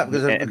 they're not,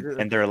 because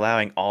And they're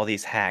allowing all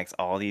these hacks,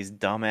 all these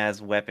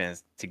dumbass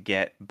weapons to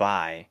get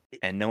by,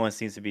 and no one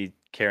seems to be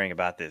caring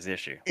about this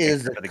issue.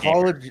 Is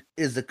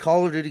the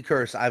Call of Duty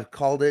curse. I've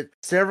called it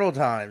several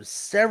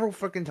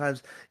freaking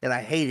times, and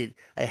I hate it.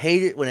 I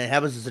hate it when it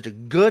happens in such a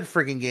good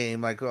freaking game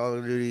like Call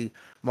of Duty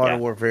Modern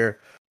Warfare.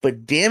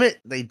 But damn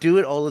it, they do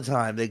it all the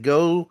time. They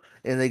go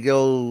and release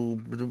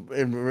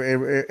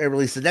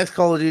the next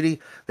Call of Duty.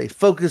 They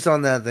focus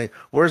on that thing.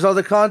 Where's all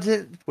the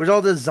content? Where's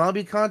all the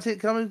zombie content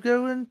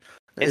going?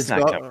 It's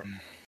not coming.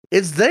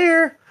 It's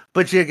there,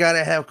 but you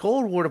gotta have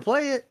Cold War to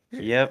play it.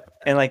 Yep,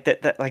 and like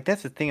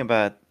that's the thing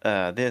about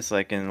this,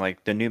 like in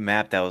like the new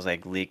map that was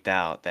like leaked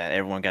out that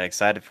everyone got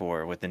excited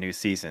for with the new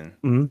season.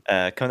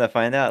 Come to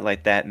find out,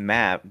 like that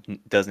map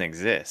doesn't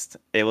exist.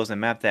 It was a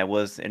map that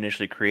was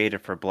initially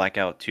created for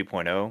Blackout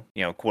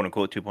 2.0, quote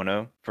unquote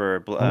 2.0 for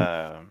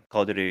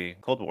Call of Duty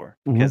Cold War,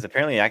 because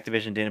apparently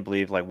Activision didn't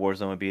believe like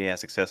Warzone would be as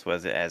successful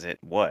as it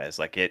was.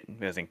 Like it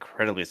was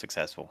incredibly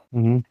successful,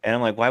 and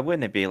I'm like, why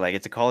wouldn't it be? Like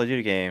it's a Call of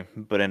Duty game,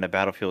 but in a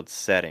battlefield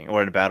setting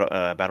or in a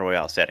battle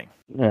royale setting.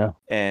 Yeah.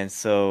 And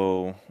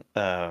so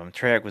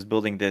Treyarch was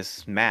building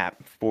this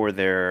map for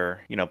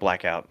their,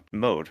 Blackout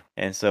mode.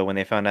 And so when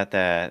they found out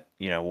that,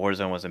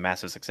 Warzone was a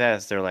massive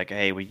success, they're like,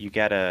 hey, you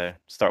got to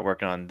start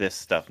working on this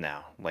stuff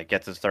now. Like,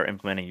 get to start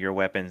implementing your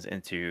weapons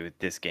into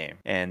this game.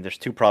 And there's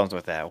two problems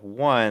with that.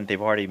 One,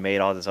 they've already made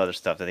all this other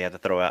stuff that they have to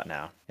throw out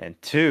now. And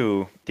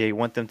two, they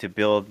want them to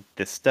build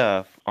this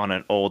stuff on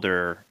an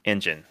older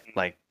engine.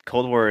 Like,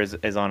 Cold War is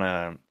on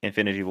a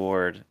Infinity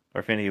Ward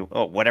or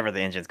whatever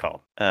the engine's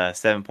called,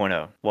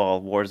 7.0,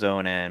 while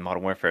Warzone and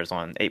Modern Warfare is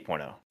on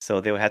 8.0.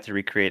 So they would have to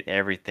recreate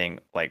everything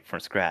like from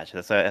scratch.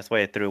 That's why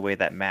they threw away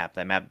that map.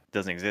 That map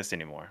doesn't exist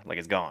anymore. Like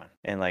it's gone.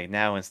 And like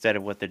now, instead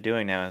of what they're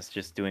doing now is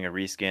just doing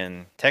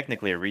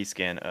technically a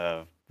reskin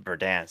of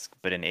Verdansk,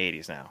 but in the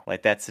 80s now.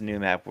 Like that's the new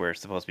map we're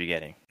supposed to be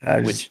getting,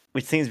 which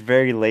seems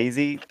very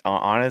lazy.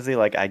 Honestly,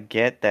 like I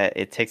get that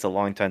it takes a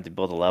long time to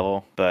build a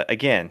level, but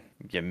again,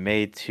 you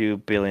made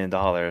 $2 billion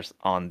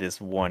on this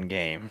one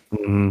game,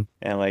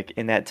 and like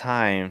in that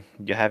time,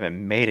 you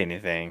haven't made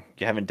anything.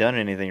 You haven't done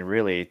anything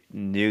really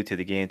new to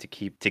the game to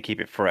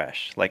keep it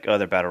fresh, like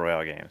other battle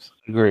royale games.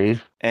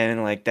 Agreed.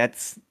 And like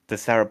that's the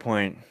sour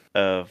point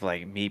of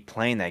like me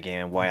playing that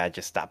game and why I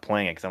just stopped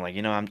playing it, because I'm like,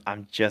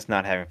 I'm just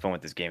not having fun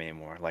with this game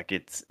anymore. Like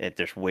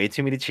there's way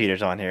too many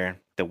cheaters on here.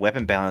 The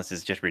weapon balance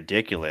is just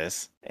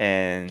ridiculous,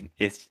 and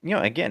it's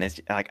again, it's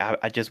like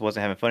I just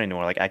wasn't having fun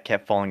anymore. Like I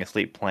kept falling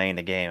asleep playing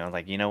the game. I was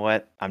like, you know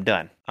what, I'm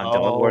done. I'm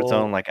done with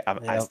Warzone. Like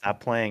I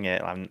stopped playing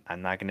it. I'm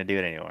not gonna do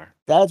it anymore.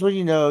 That's when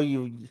you know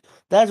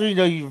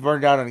you've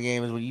burned out on a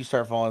game, is when you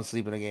start falling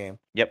asleep in a game.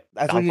 Yep.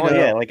 That's when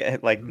Yeah, like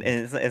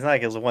it's not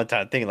like it was a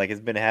one-time thing. Like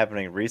it's been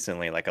happening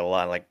recently, like a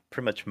lot. Like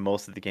pretty much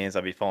most of the games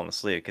I'll be falling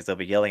asleep because they'll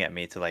be yelling at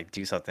me to like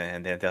do something,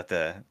 and then they'll have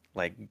to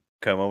like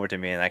come over to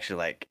me and actually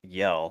like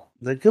yell,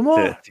 like, come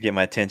on, to get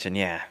my attention.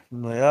 Yeah.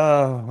 I'm like,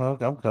 oh, well,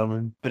 I'm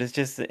coming. But it's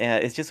just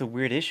a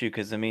weird issue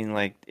because I mean,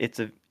 like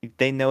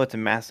they know it's a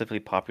massively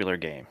popular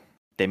game.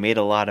 They made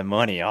a lot of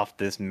money off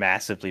this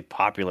massively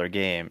popular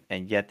game,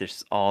 and yet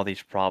there's all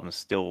these problems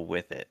still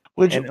with it.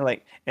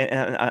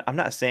 And I'm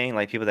not saying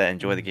like people that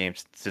enjoy the game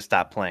to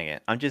stop playing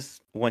it. I'm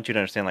just want you to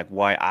understand like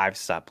why I've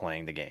stopped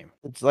playing the game.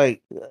 It's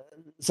like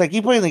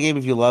keep playing the game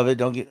if you love it.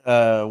 Don't get.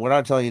 We're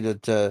not telling you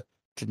to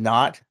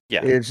not.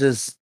 Yeah. It's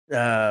just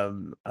I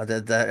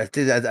think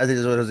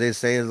that's what Jose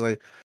saying is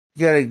like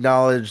you gotta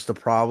acknowledge the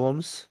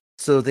problems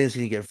so things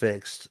can get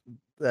fixed.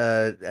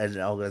 And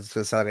it's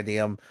gonna sound like a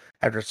DM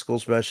after school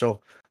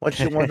special. Once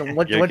you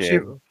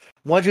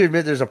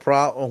admit there's a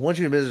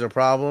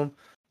problem,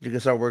 you can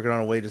start working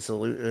on a way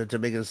to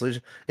make it a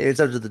solution. And it's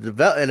up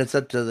to it's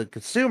up to the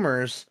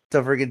consumers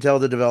to freaking tell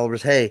the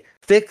developers, hey,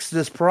 fix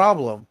this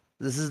problem.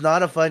 This is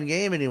not a fun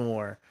game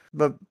anymore.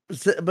 But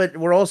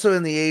we're also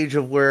in the age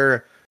of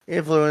where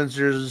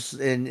influencers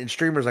and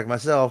streamers like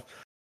myself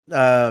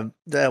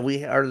that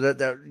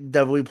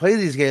we play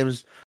these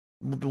games,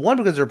 one,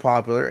 because they're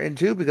popular, and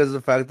two, because of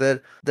the fact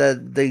that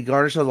they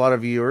garnish a lot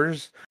of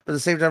viewers. But at the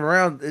same time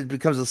around, it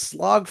becomes a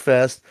slog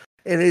fest,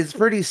 and it's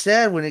pretty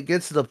sad when it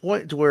gets to the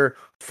point to where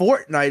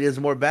Fortnite is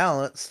more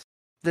balanced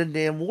than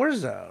damn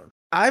Warzone.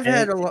 I've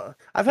had a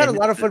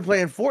lot of fun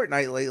playing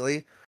Fortnite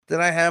lately than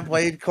I have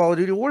played Call of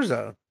Duty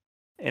Warzone.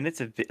 And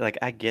it's like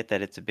I get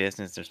that it's a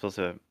business; they're supposed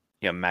to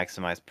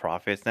maximize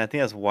profits, and I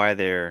think that's why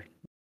they're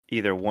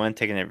either one,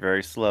 taking it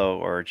very slow,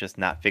 or just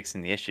not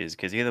fixing the issues.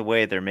 Because either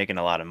way, they're making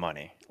a lot of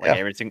money. Like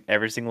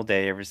every single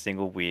day, every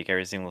single week,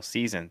 every single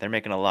season, they're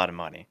making a lot of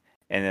money.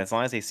 And as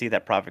long as they see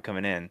that profit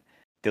coming in,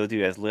 they'll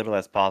do as little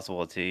as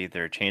possible to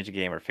either change the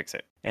game or fix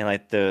it. And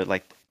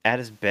at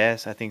its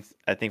best, I think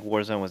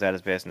Warzone was at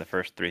its best in the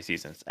first 3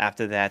 seasons.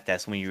 After that,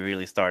 that's when you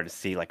really started to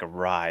see like a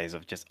rise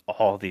of just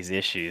all these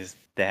issues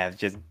that have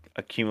just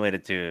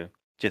accumulated to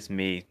just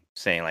me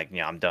saying like,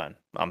 I'm done.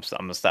 I'm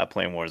gonna stop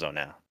playing Warzone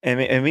now.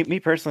 And me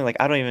personally, like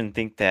I don't even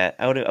think that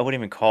I wouldn't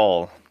even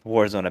call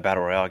Warzone a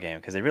battle royale game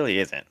because it really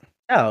isn't.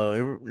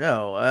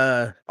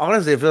 No.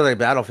 Honestly, it feels like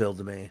Battlefield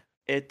to me.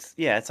 It's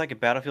like a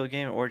Battlefield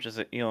game, or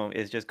just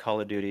it's just Call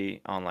of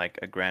Duty on like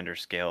a grander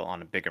scale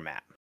on a bigger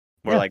map,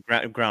 or like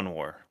Ground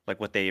War, like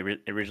what they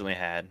initially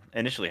had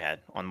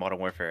on Modern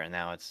Warfare, and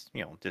now it's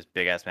this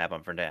big ass map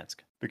on Verdansk.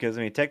 Because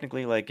I mean,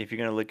 technically, like if you're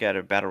gonna look at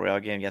a battle royale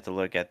game, you have to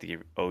look at the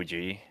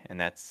OG, and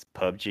that's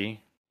PUBG.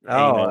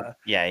 And,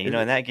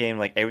 in that game,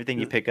 like everything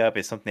you pick up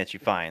is something that you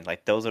find.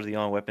 Like those are the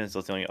only weapons,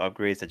 those are the only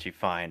upgrades that you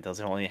find. Those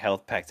are the only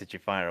health packs that you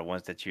find are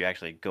ones that you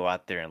actually go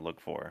out there and look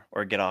for,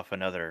 or get off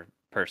another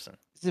person.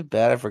 Is it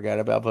bad? I forgot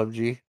about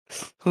PUBG.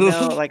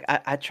 No, like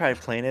I tried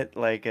playing it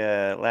like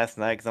last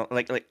night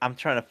because I'm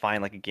trying to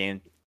find like a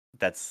game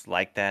that's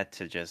like that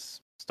to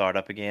just start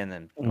up again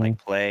and like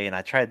play. And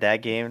I tried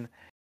that game,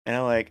 and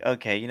I'm like,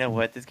 okay, you know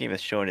what? This game is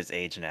showing its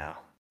age now,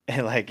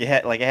 and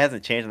it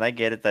hasn't changed. And I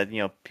get it that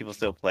people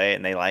still play it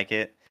and they like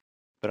it,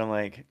 but I'm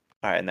like,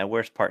 all right, now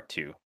where's part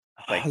 2?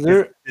 Like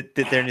there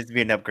needs to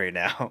be an upgrade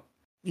now.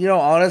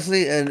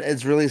 Honestly, and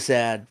it's really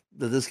sad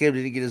that this game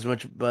didn't get as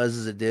much buzz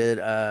as it did.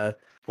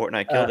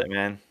 Fortnite killed it,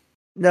 man.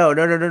 No.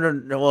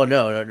 Well,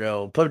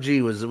 no.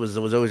 PUBG was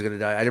always going to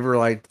die. I never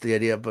liked the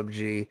idea of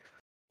PUBG.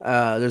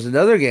 There's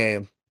another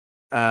game.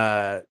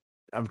 I'm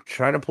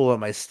trying to pull up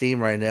my Steam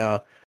right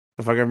now.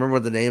 If I can remember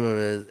what the name of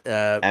it,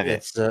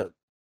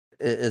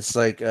 it's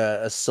like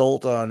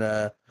assault on.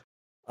 It's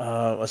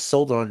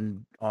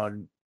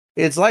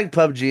like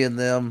PUBG in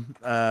them.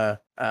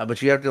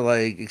 But you have to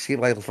like escape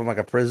like from like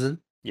a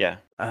prison. Yeah.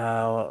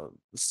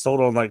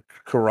 Sold on like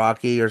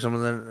Karaki or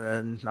something,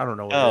 and I don't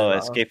know.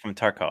 Escape from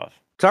Tarkov.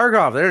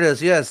 Tarkov, there it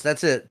is. Yes,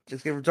 that's it.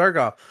 Escape from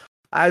Tarkov.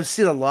 I've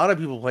seen a lot of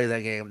people play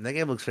that game. That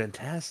game looks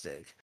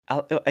fantastic.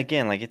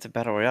 Again, like it's a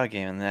battle royale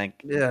game, and I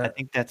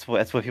think that's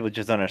what people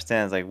just don't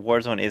understand. Is like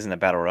Warzone isn't a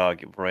battle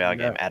royale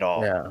game at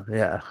all.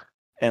 Yeah.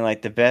 And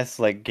like the best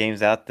like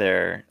games out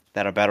there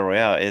that are battle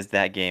royale is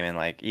that game, and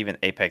like even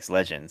Apex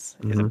Legends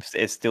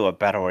is still a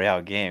battle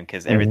royale game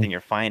because everything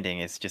you're finding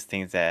is just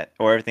things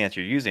everything that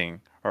you're using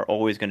are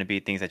always going to be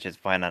things that you just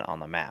find on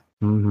the map.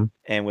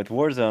 And with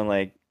Warzone,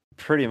 like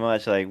pretty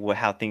much like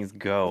how things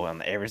go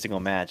on every single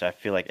match, I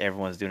feel like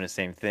everyone's doing the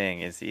same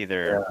thing. Is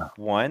either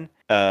one,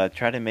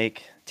 try to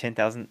make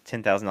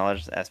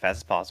 $10,000 as fast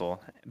as possible,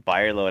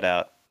 buy your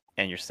loadout,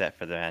 and you're set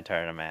for the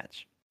entire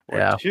match.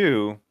 Or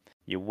two,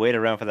 you wait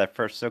around for that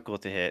first circle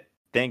to hit,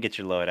 then get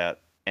your loadout,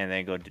 and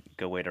then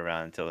go wait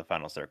around until the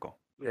final circle.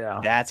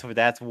 Yeah, that's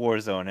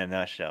Warzone in a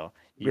nutshell.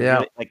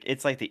 Really, like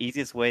it's like the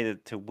easiest way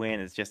to win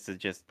is just to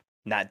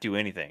not do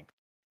anything.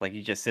 Like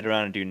you just sit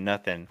around and do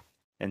nothing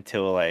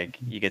until like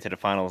you get to the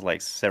finals,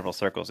 like several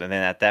circles, and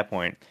then at that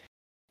point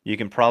you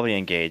can probably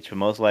engage, but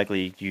most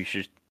likely you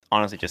should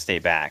honestly just stay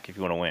back if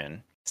you want to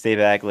win. Stay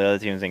back, let other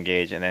teams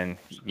engage, and then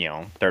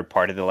third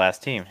party the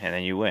last team, and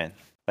then you win.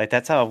 Like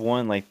that's how I've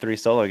won like 3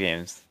 solo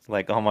games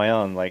like on my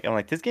own. Like I'm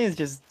like, this game is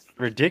just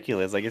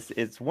ridiculous. Like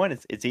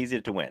it's easy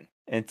to win,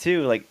 and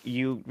 2, like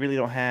you really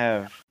don't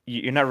have,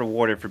 you're not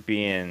rewarded for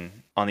being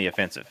on the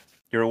offensive.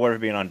 You're rewarded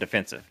for being on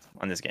defensive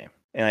on this game.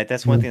 And like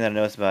that's one thing that I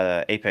noticed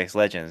about Apex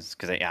Legends,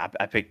 because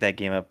I picked that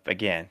game up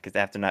again because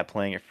after not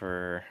playing it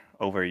for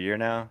over a year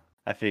now,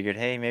 I figured,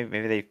 hey,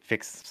 maybe they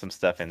fixed some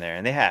stuff in there,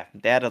 and they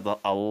added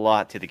a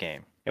lot to the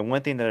game. And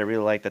one thing that I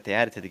really liked that they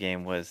added to the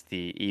game was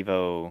the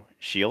Evo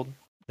shield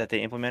that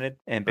they implemented,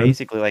 and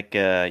basically like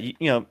you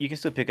can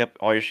still pick up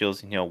all your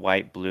shields,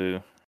 white,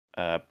 blue,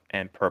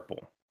 and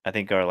purple. I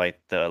think are like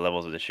the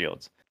levels of the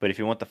shields. But if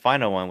you want the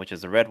final one, which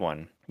is the red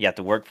one, you have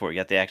to work for it. You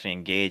have to actually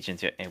engage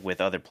with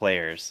other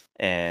players,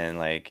 and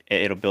like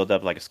it'll build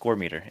up like a score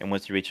meter. And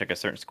once you reach like a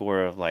certain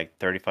score of like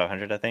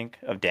 3,500, I think,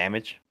 of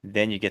damage,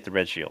 then you get the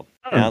red shield.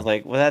 And I was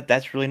like, well,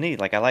 that's really neat.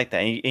 Like I like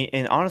that.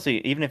 And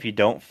honestly, even if you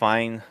don't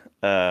find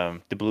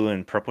the blue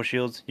and purple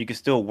shields, you can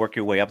still work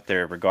your way up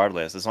there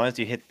regardless. As long as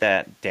you hit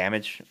that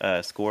damage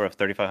score of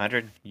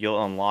 3,500,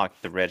 you'll unlock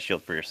the red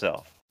shield for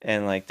yourself.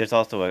 And like there's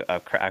also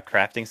a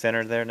crafting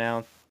center there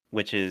now,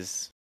 which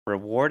is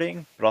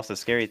rewarding but also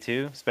scary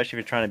too, especially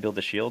if you're trying to build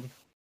a shield,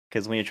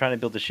 because when you're trying to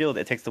build a shield,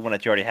 it takes the one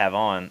that you already have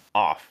on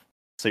off,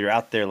 so you're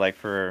out there like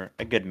for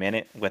a good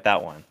minute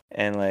without one.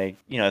 And like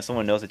if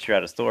someone knows that you're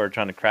at a store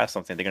trying to craft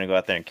something, they're gonna go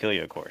out there and kill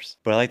you, of course.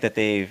 But I like that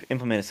they've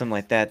implemented something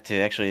like that to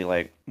actually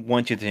like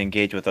want you to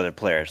engage with other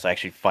players, to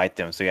actually fight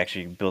them, so you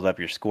actually build up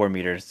your score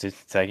meters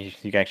so you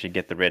can actually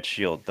get the red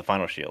shield, the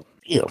final shield.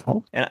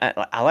 And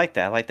I like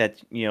that. I like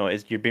that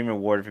you're being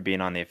rewarded for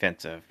being on the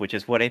offensive, which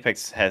is what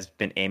Apex has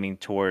been aiming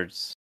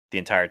towards the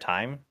entire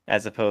time,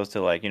 as opposed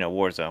to like,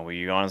 Warzone, where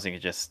you honestly can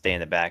just stay in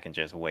the back and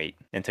just wait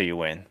until you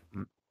win.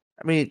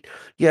 I mean,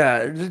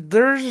 yeah,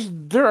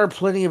 there are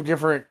plenty of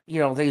different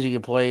things you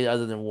can play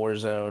other than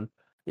Warzone.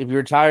 If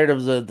you're tired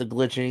of the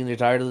glitching, you're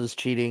tired of this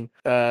cheating.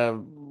 I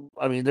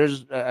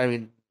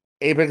mean,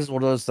 Apex is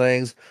one of those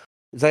things.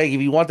 It's like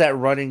if you want that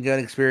run and gun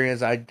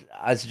experience, I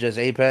suggest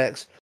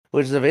Apex,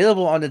 which is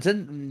available on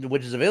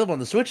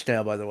the Switch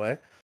now. By the way,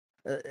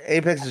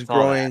 Apex is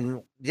growing.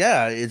 That.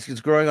 Yeah,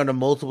 it's growing onto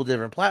multiple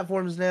different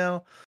platforms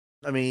now.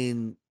 I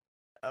mean,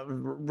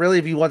 really,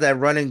 if you want that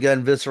run and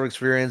gun visceral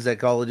experience that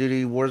Call of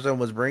Duty Warzone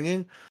was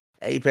bringing,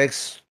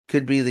 Apex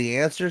could be the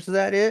answer to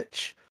that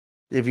itch.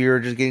 If you're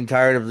just getting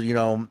tired of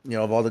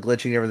of all the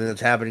glitching and everything that's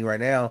happening right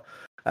now,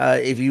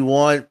 if you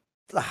want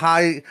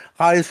high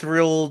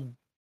thrilled,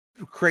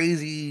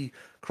 crazy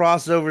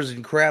crossovers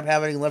and crap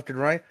happening left and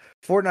right,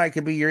 Fortnite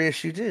could be your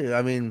issue too.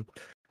 I mean,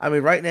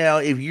 right now,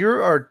 if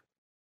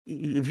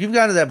you've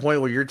gotten to that point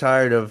where you're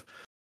tired of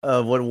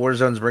what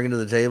Warzone's bringing to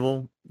the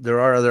table, there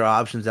are other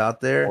options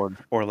out there,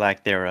 or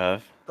lack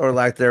thereof,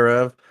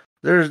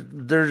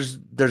 There's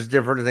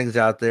different things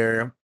out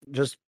there.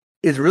 Just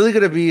it's really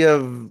going to be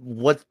of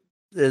what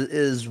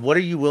are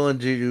you willing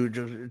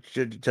to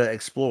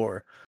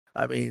explore.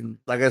 I mean,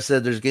 like I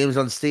said, there's games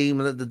on Steam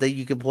that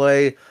you can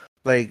play,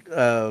 like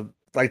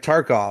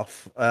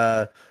Tarkov.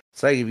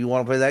 It's like if you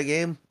want to play that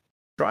game,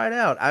 try it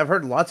out. I've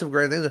heard lots of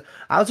great things.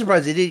 I was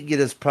surprised it didn't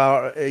get as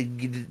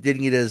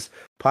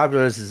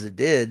popular as it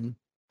did.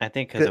 I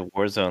think because of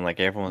Warzone, like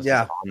everyone's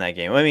just on that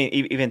game. I mean,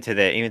 even to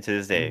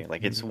this day,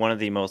 like it's one of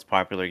the most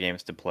popular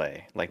games to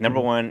play. Like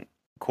number one,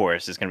 of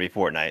course, is going to be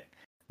Fortnite.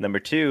 Number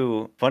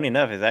two, funny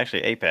enough, is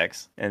actually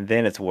Apex, and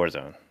then it's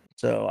Warzone.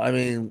 So I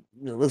mean,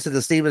 it looks like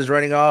the Steam is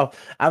running off.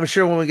 I'm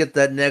sure when we get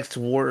that next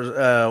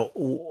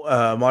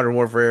Modern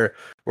Warfare,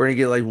 we're gonna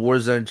get like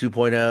Warzone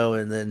 2.0,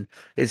 and then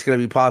it's gonna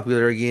be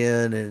popular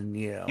again, and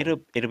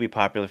it'll be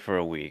popular for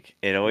a week.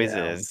 It always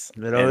is.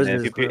 It always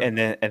is. And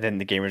then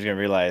the gamers gonna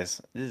realize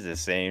this is the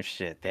same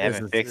shit. They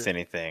haven't fixed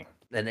anything.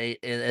 But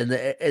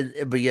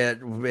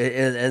yet,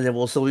 and then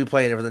we'll still be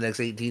playing it for the next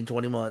 18,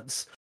 20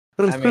 months.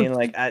 I mean,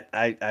 like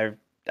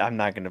I'm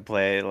not gonna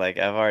play. Like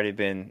I've already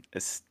been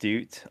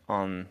astute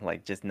on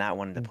like just not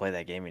wanting to play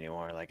that game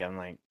anymore. Like I'm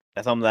like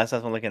that's why I'm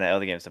looking at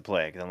other games to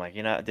play because I'm like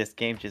this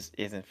game just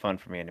isn't fun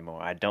for me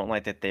anymore. I don't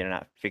like that they're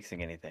not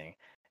fixing anything,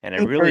 and I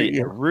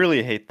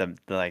really hate the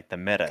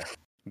meta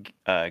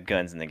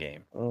guns in the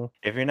game.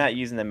 If you're not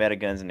using the meta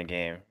guns in the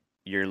game,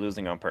 you're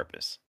losing on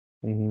purpose.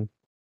 Mm-hmm.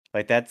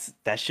 Like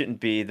that shouldn't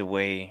be the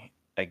way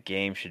a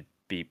game should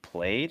be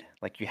played.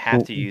 Like you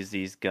have to use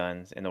these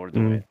guns in order to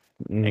win.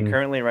 Mm-hmm. And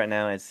currently, right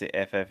now, it's the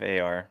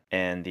FFAR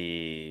and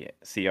the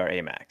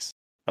CRA Max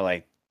are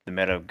like the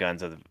meta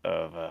guns of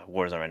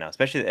Warzone right now,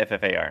 especially the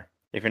FFAR.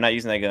 If you're not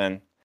using that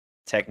gun,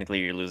 technically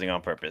you're losing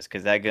on purpose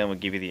because that gun would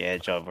give you the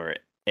edge over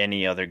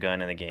any other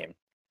gun in the game.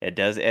 It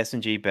does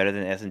SMG better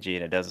than SMG,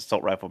 and it does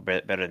assault rifle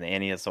better than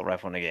any assault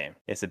rifle in the game.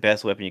 It's the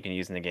best weapon you can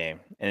use in the game,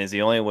 and it's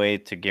the only way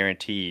to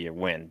guarantee your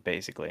win,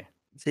 basically.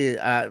 See,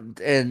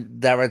 and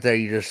that right there,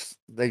 you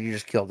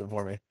just killed it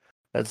for me.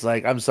 That's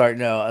like, I'm sorry,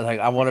 no, like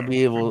I want to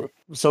be able.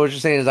 So what you're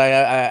saying is,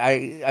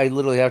 I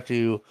literally have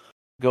to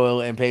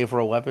go and pay for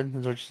a weapon.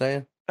 Is what you're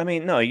saying? I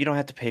mean, no, you don't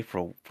have to pay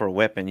for a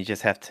weapon. You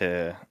just have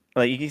to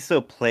you can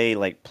still play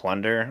like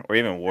Plunder or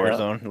even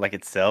Warzone like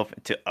itself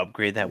to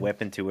upgrade that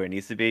weapon to where it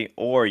needs to be.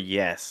 Or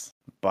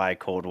buy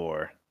Cold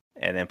War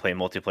and then play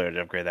multiplayer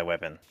to upgrade that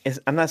weapon.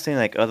 I'm not saying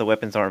like other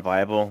weapons aren't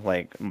viable,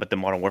 but the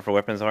Modern Warfare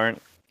weapons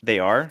aren't. They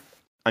are.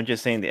 I'm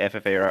just saying the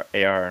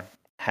FFAR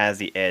has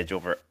the edge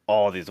over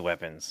all these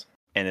weapons.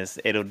 And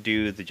it'll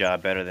do the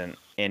job better than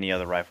any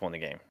other rifle in the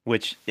game,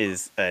 which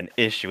is an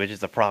issue, which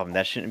is a problem.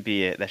 That shouldn't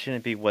be it. That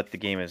shouldn't be what the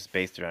game is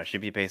based around. It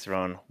should be based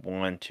around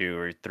 1, 2,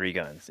 or 3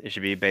 guns. It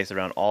should be based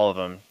around all of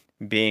them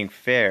being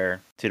fair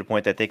to the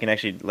point that they can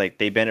actually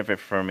they benefit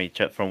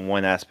from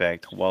one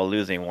aspect while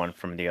losing one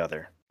from the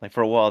other. Like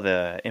for a while,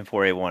 the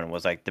M4A1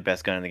 was like the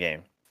best gun in the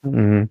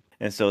game,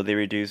 and so they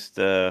reduced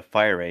the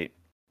fire rate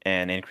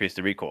and increased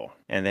the recoil.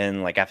 And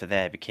then after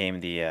that, it became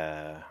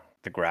the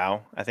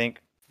Grau, I think.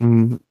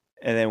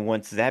 And then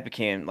once that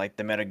became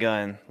the meta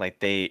gun,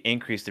 they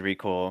increased the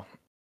recoil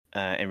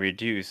and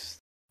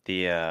reduced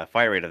the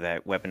fire rate of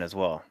that weapon as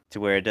well, to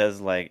where it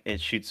does it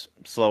shoots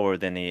slower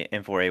than the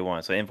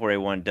M4A1. So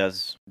M4A1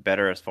 does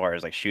better as far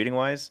as shooting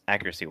wise,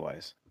 accuracy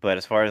wise. But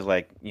as far as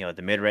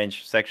the mid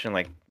range section,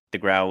 the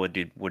Grau would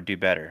do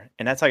better.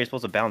 And that's how you're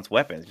supposed to balance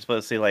weapons. You're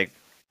supposed to see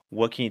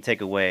what can you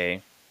take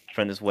away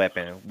from this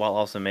weapon while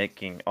also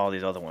making all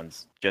these other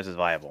ones just as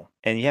viable.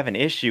 And you have an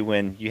issue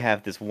when you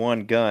have this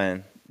one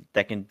gun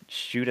that can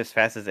shoot as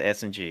fast as the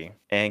SMG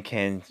and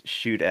can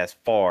shoot as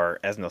far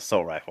as an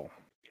assault rifle.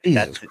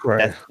 Jesus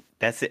Christ.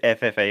 That's the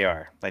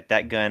FFAR.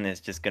 That gun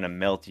is just gonna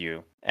melt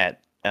you at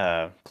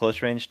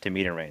close range to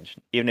medium range.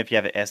 Even if you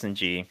have an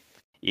SMG,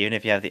 even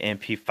if you have the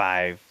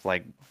MP5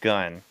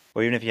 gun,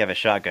 or even if you have a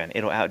shotgun,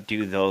 it'll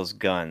outdo those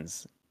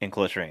guns in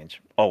close range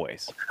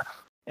always.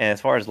 And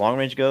as far as long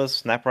range goes,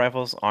 sniper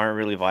rifles aren't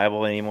really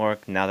viable anymore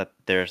now that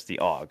there's the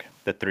AUG,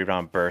 the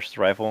 3-round burst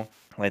rifle.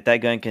 Like that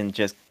gun can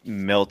just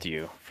melt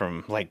you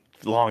from like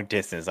long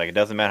distance. Like it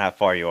doesn't matter how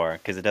far you are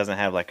because it doesn't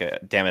have like a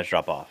damage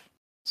drop off.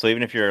 So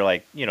even if you're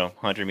like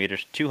 100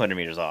 meters, 200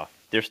 meters off,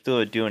 they're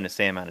still doing the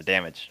same amount of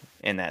damage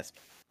in that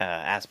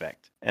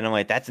aspect. And I'm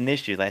like, that's an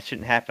issue. That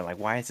shouldn't happen. Like,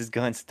 why is this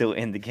gun still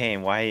in the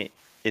game? Why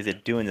is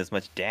it doing this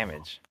much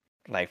damage,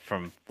 like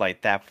from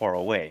like that far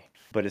away?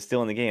 But it's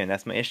still in the game. And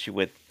that's my issue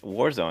with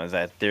Warzone is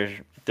that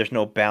there's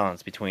no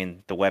balance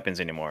between the weapons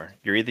anymore.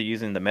 You're either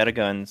using the meta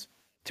guns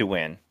to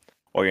win,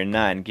 or you're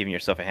not and giving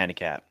yourself a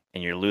handicap,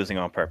 and you're losing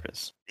on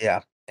purpose.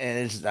 Yeah, and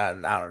it's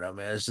not. I don't know,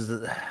 man. It's just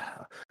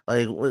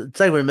like it's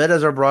like when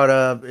metas are brought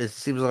up. It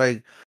seems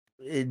like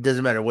it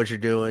doesn't matter what you're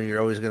doing. You're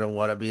always gonna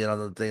want to be in on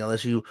the thing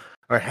unless you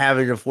are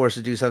having to force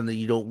to do something that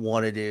you don't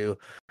want to do.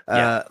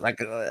 Yeah.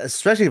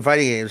 Especially in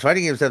fighting games.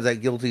 Fighting games have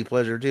that guilty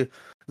pleasure too.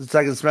 It's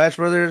like in Smash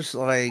Brothers,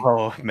 like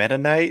Meta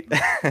Knight.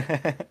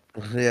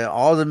 yeah,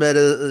 all the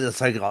meta.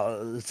 It's like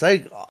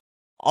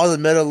all the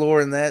meta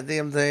lore in that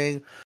damn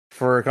thing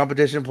for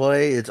competition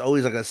play. It's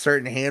always like a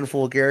certain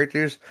handful of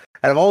characters.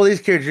 Out of all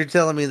these characters, you're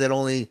telling me that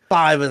only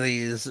 5 of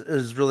these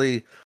is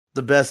really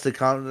the best to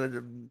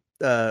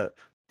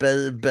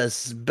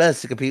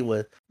best to compete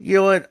with. You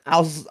know what?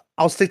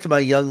 I'll stick to my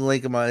Young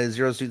Link and my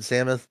Zero Suit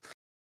Samus,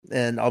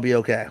 and I'll be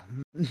okay.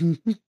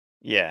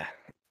 Yeah.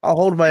 I'll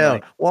hold my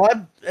own.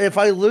 Well, if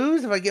I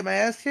lose, if I get my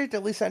ass kicked,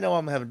 at least I know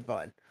I'm having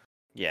fun.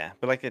 Yeah,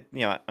 but like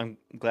I'm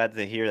glad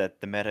to hear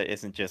that the meta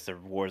isn't just a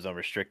Warzone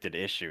restricted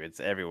issue; it's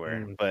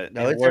everywhere. But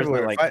no, in it's Warzone,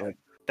 everywhere. like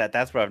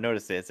that's what I've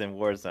noticed. It's in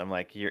Warzone. I'm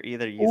like, you're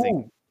either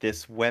using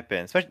this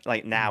weapon, especially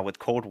like now with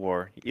Cold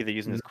War, you're either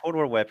using this Cold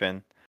War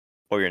weapon,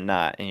 or you're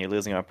not, and you're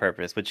losing on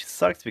purpose. Which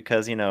sucks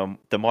because the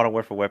Modern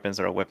Warfare weapons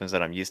are weapons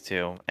that I'm used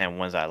to and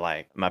ones I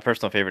like. My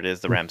personal favorite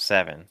is the Ram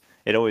 7.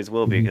 It always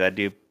will be because I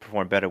do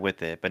perform better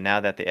with it. But now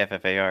that the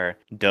FFAR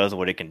does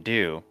what it can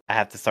do, I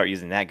have to start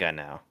using that gun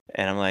now.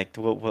 And I'm like,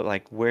 well,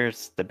 like,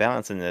 where's the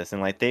balance in this?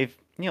 And like they've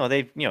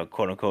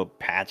quote unquote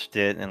patched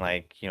it and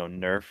like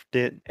nerfed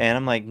it. And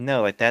I'm like,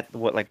 no,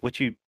 like what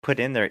you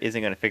put in there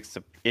isn't gonna fix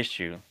the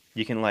issue.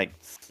 You can like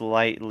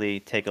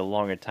slightly take a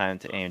longer time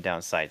to aim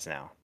down sights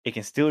now. It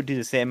can still do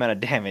the same amount of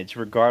damage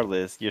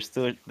regardless.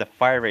 The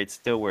fire rate's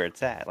still where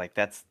it's at. Like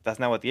that's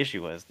not what the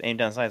issue was. The aim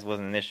down sights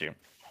wasn't an issue.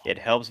 It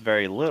helps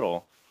very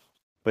little,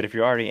 but if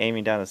you're already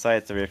aiming down the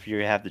sights, or if you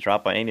have to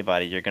drop on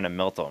anybody, you're gonna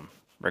melt them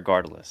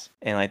regardless.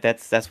 And like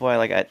that's why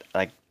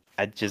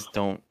I just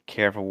don't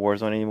care for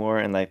Warzone anymore.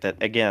 And like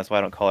that again, that's why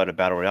I don't call it a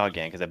battle royale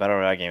game, because a battle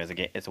royale game is a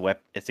game.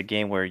 It's a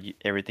game where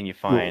everything you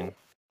find,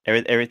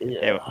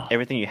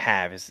 everything you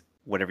have is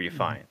whatever you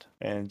find.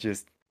 And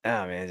just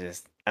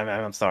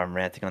I'm sorry, I'm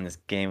ranting on this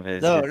game,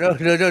 but no.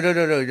 You're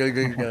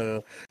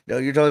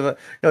talking about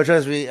no.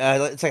 Trust me,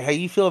 it's like how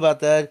you feel about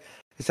that.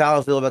 It's how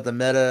I feel about the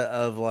meta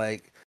of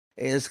like,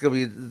 hey, it's gonna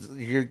be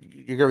you're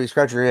gonna be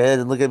scratching your head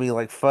and look at me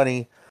like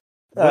funny.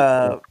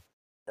 The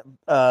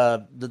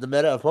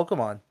meta of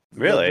Pokemon.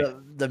 Really,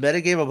 the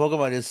meta game of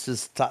Pokemon is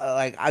just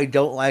like I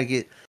don't like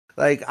it.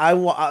 Like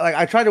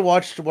I tried to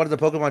watch one of the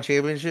Pokemon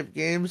Championship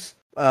games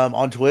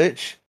on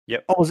Twitch.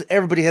 Yep. Almost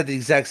everybody had the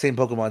exact same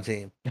Pokemon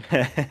team.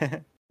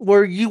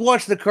 Where you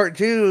watch the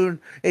cartoon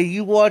and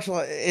you watch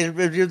in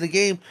the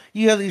game,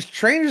 you have these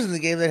trainers in the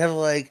game that have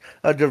like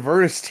a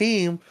diverse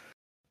team,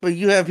 but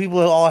you have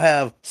people who all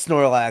have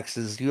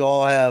Snorlaxes, you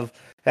all have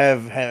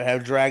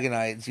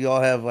Dragonites, you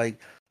all have like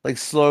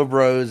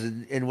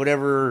Slowbros and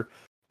whatever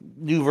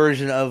new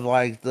version of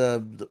like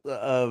or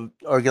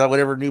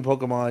whatever new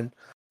Pokemon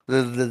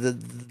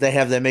they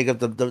have that make up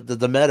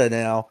the meta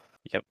now.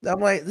 Yep.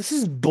 I'm like, this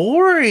is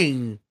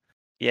boring.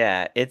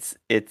 Yeah, it's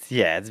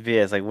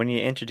BS. Like when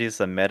you introduce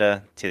a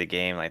meta to the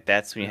game, like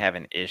that's when you have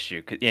an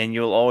issue, and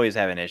you'll always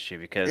have an issue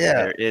because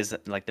there is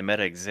like the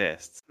meta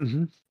exists,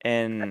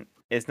 and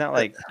it's not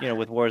like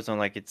with Warzone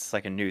like it's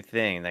like a new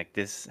thing. Like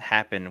this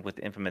happened with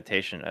the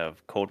implementation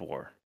of Cold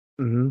War.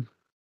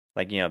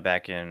 Like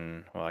back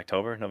in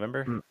October,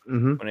 November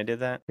when I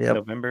did that. Yep.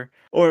 November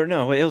or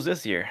no, it was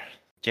this year,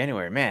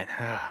 January. Man,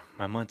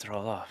 my months are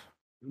all off.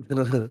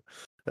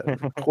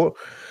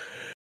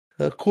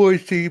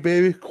 Quarantine,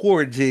 baby,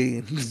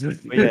 quarantine.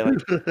 But yeah,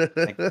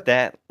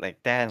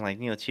 like that, and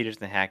like cheaters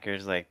and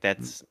hackers, like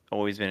that's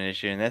always been an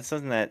issue, and that's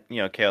something that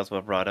Chaos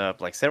will brought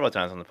up like several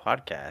times on the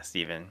podcast,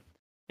 even,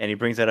 and he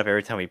brings that up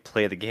every time we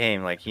play the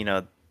game. Like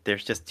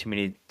there's just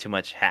too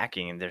much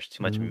hacking, and there's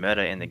too much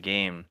meta in the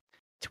game,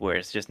 to where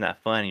it's just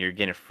not fun. And you're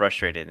getting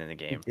frustrated in the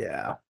game.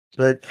 Yeah,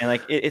 but and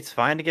like it's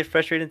fine to get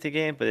frustrated into the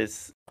game, but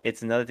it's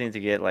another thing to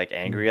get like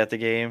angry at the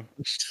game.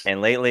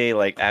 And lately,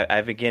 like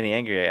I've been getting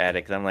angry at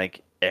it because I'm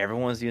like,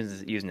 everyone's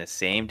using the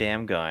same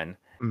damn gun.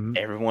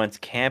 Everyone's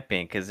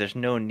camping because there's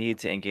no need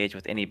to engage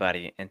with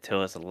anybody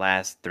until it's the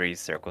last 3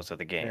 circles of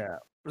the game. Yeah,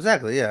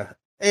 exactly. Yeah,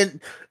 and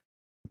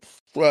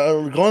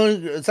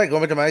it's like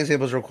going back to my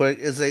examples real quick.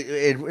 It's like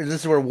and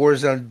this is where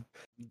Warzone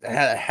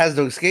has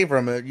no escape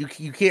from it.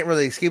 You can't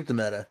really escape the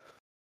meta.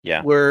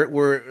 Yeah.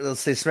 Where let's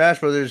say Smash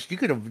Brothers, you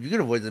could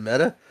avoid the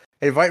meta.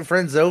 invite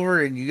friends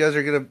over, and you guys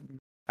are gonna.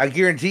 I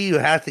guarantee you,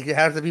 half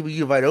the people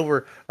you invite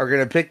over are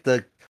gonna pick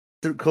the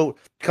quote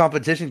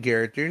competition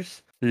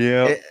characters.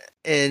 Yeah.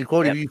 And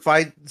quote, if you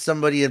fight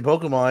somebody in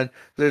Pokemon,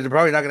 they're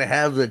probably not gonna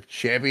have the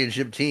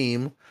championship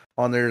team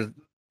on their.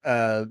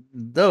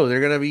 No,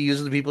 they're gonna be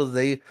using the people that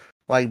they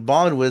like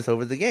bond with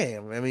over the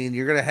game. I mean,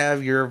 you're gonna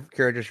have your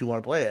characters you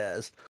want to play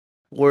as.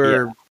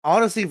 Where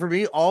honestly, for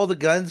me, all the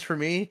guns for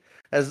me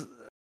as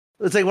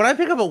it's like when I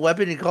pick up a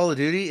weapon in Call of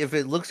Duty, if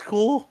it looks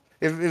cool,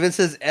 if it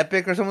says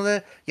epic or something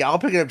like that, yeah, I'll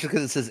pick it up just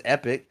because it says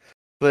epic.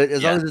 But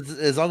as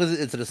long as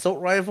it's an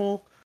assault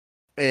rifle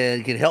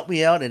and can help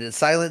me out and it's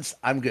silenced,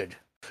 I'm good.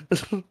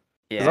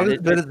 Yeah, as long as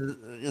it's better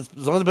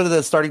than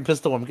the starting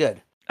pistol, I'm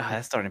good. Oh,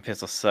 that starting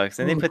pistol sucks.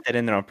 And they put that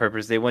in there on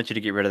purpose. They want you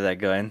to get rid of that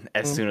gun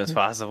as soon as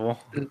possible.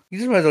 You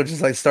just might as well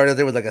just like start out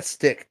there with like a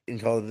stick in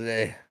Call of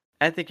Duty.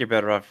 I think you're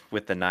better off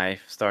with the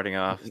knife starting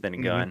off than a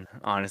gun.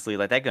 Honestly,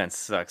 like that gun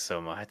sucks so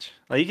much.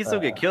 Like you can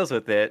still get kills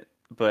with it,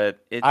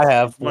 but it's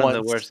one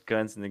of the worst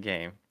guns in the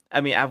game.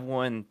 I mean, I've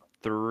won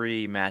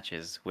 3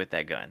 matches with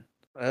that gun.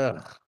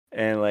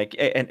 And like,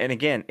 and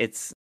again,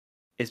 it's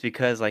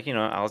because like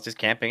I was just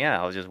camping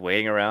out. I was just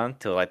waiting around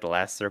till like the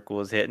last circle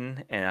was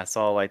hitting, and I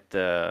saw like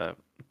the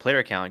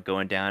player count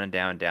going down and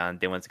down and down.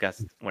 Then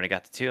when it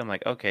got to 2, I'm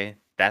like, okay,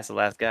 that's the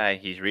last guy.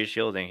 He's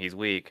reshielding. He's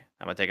weak.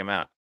 I'm gonna take him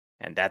out.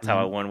 And that's how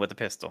I won with the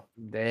pistol.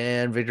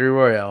 And victory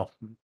royale.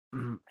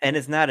 And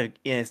it's not a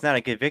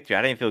good victory.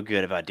 I didn't feel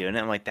good about doing it.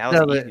 I'm like, that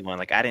was an easy one.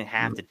 Like I didn't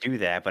have to do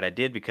that, but I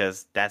did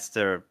because that's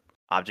the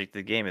object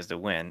of the game is to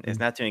win. It's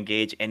not to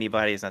engage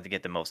anybody. It's not to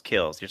get the most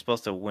kills. You're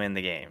supposed to win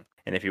the game.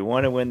 And if you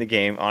want to win the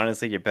game,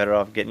 honestly, you're better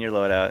off getting your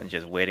loadout and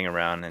just waiting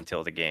around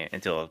until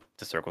the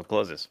circle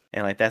closes.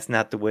 And like that's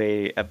not the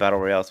way a battle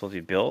royale is supposed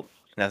to be built.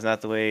 That's not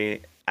the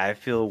way I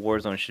feel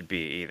Warzone should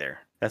be either.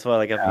 That's why,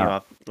 like,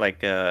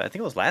 I think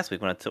it was last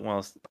week when I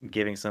was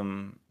pitching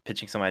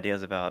some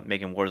ideas about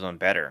making Warzone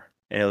better.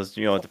 And it was,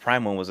 the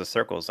prime one was the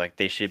circles. Like,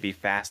 they should be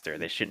faster.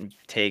 They shouldn't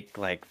take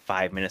like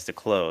 5 minutes to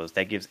close.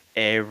 That gives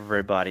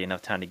everybody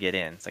enough time to get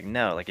in. It's like,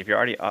 no, like if you're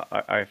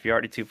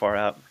already too far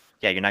out,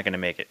 yeah, you're not gonna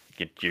make it.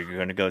 You're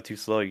gonna go too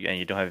slow, and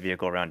you don't have a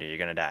vehicle around you. You're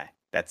gonna die.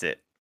 That's it.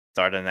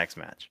 Start the next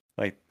match.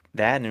 Like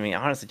that, I mean,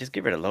 honestly, just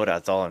get rid of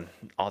loadouts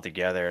all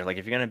together. Like,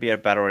 if you're gonna be a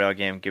battle royale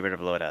game, get rid of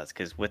loadouts,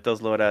 because with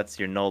those loadouts,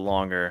 you're no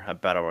longer a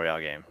battle royale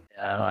game.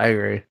 Yeah, I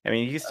agree. I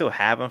mean, you can still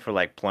have them for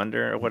like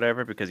plunder or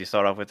whatever, because you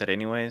start off with it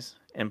anyways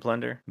in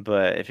plunder.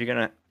 But if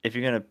you're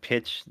gonna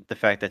pitch the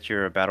fact that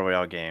you're a battle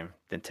royale game,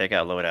 then take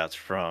out loadouts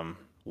from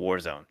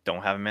Warzone.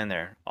 Don't have them in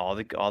there. All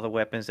the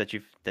weapons that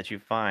you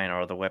find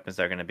are the weapons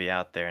that are gonna be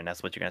out there, and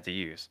that's what you're gonna have to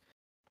use.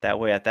 That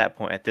way, at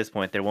this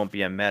point, there won't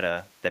be a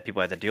meta that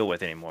people have to deal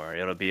with anymore.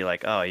 It'll be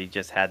like, oh, he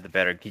just happened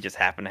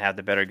to have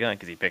the better gun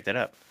because he picked it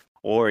up,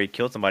 or he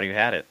killed somebody who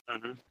had it.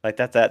 Mm-hmm. Like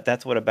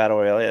that's what a battle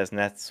royale is, and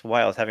that's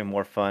why I was having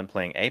more fun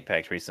playing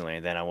Apex recently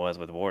than I was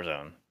with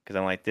Warzone, because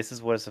I'm like, this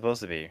is what it's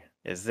supposed to be.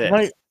 Is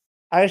this?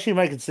 I actually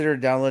might consider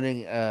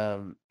downloading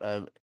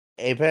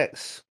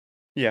Apex.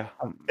 Yeah,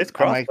 it's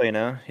crossplay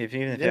now. If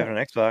you have an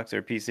Xbox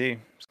or PC,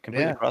 it's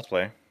completely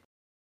crossplay.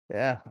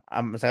 Yeah,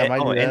 I might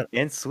do that.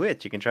 And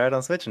Switch, you can try it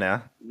on Switch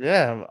now.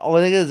 Yeah,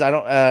 only thing is, I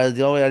don't.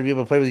 The only way I'd be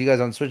able to play with you guys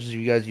on Switch is if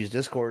you guys use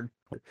Discord.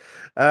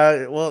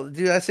 Well,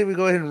 dude, I say we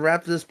go ahead and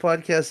wrap this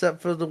podcast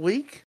up for the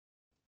week.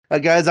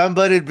 Guys, I'm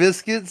Butted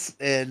Biscuits,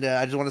 and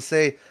I just want to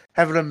say,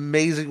 have an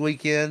amazing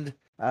weekend.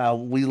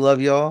 We love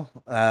y'all,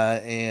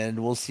 and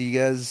we'll see you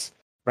guys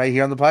right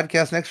here on the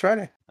podcast next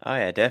Friday. Oh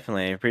yeah,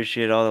 definitely.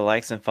 Appreciate all the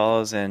likes and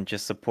follows and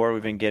just support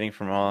we've been getting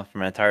from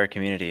an entire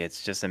community.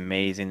 It's just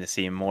amazing to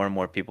see more and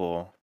more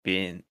people more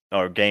and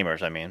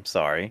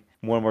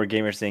more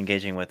gamers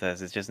engaging with us.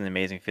 It's just an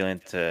amazing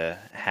feeling to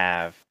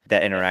have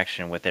that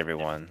interaction with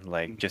everyone.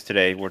 Like just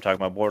today, we're talking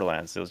about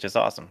Borderlands. It was just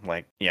awesome.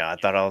 Like, I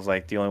thought I was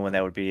like the only one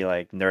that would be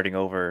like nerding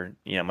over,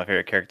 my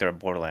favorite character of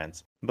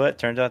Borderlands. But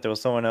turns out there was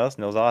someone else,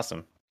 and it was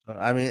awesome.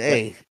 I mean,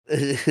 hey,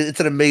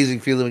 it's an amazing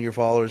feeling when your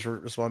followers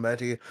respond back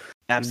to you.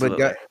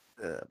 Absolutely.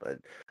 But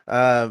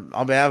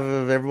on behalf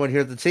of everyone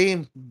here at the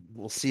team,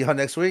 we'll see y'all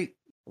next week.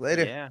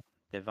 Later. Yeah.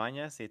 Te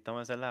bañas y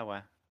tomas el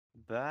agua.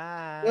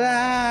 Bye.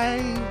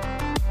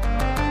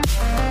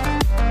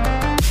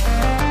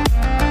 Bye.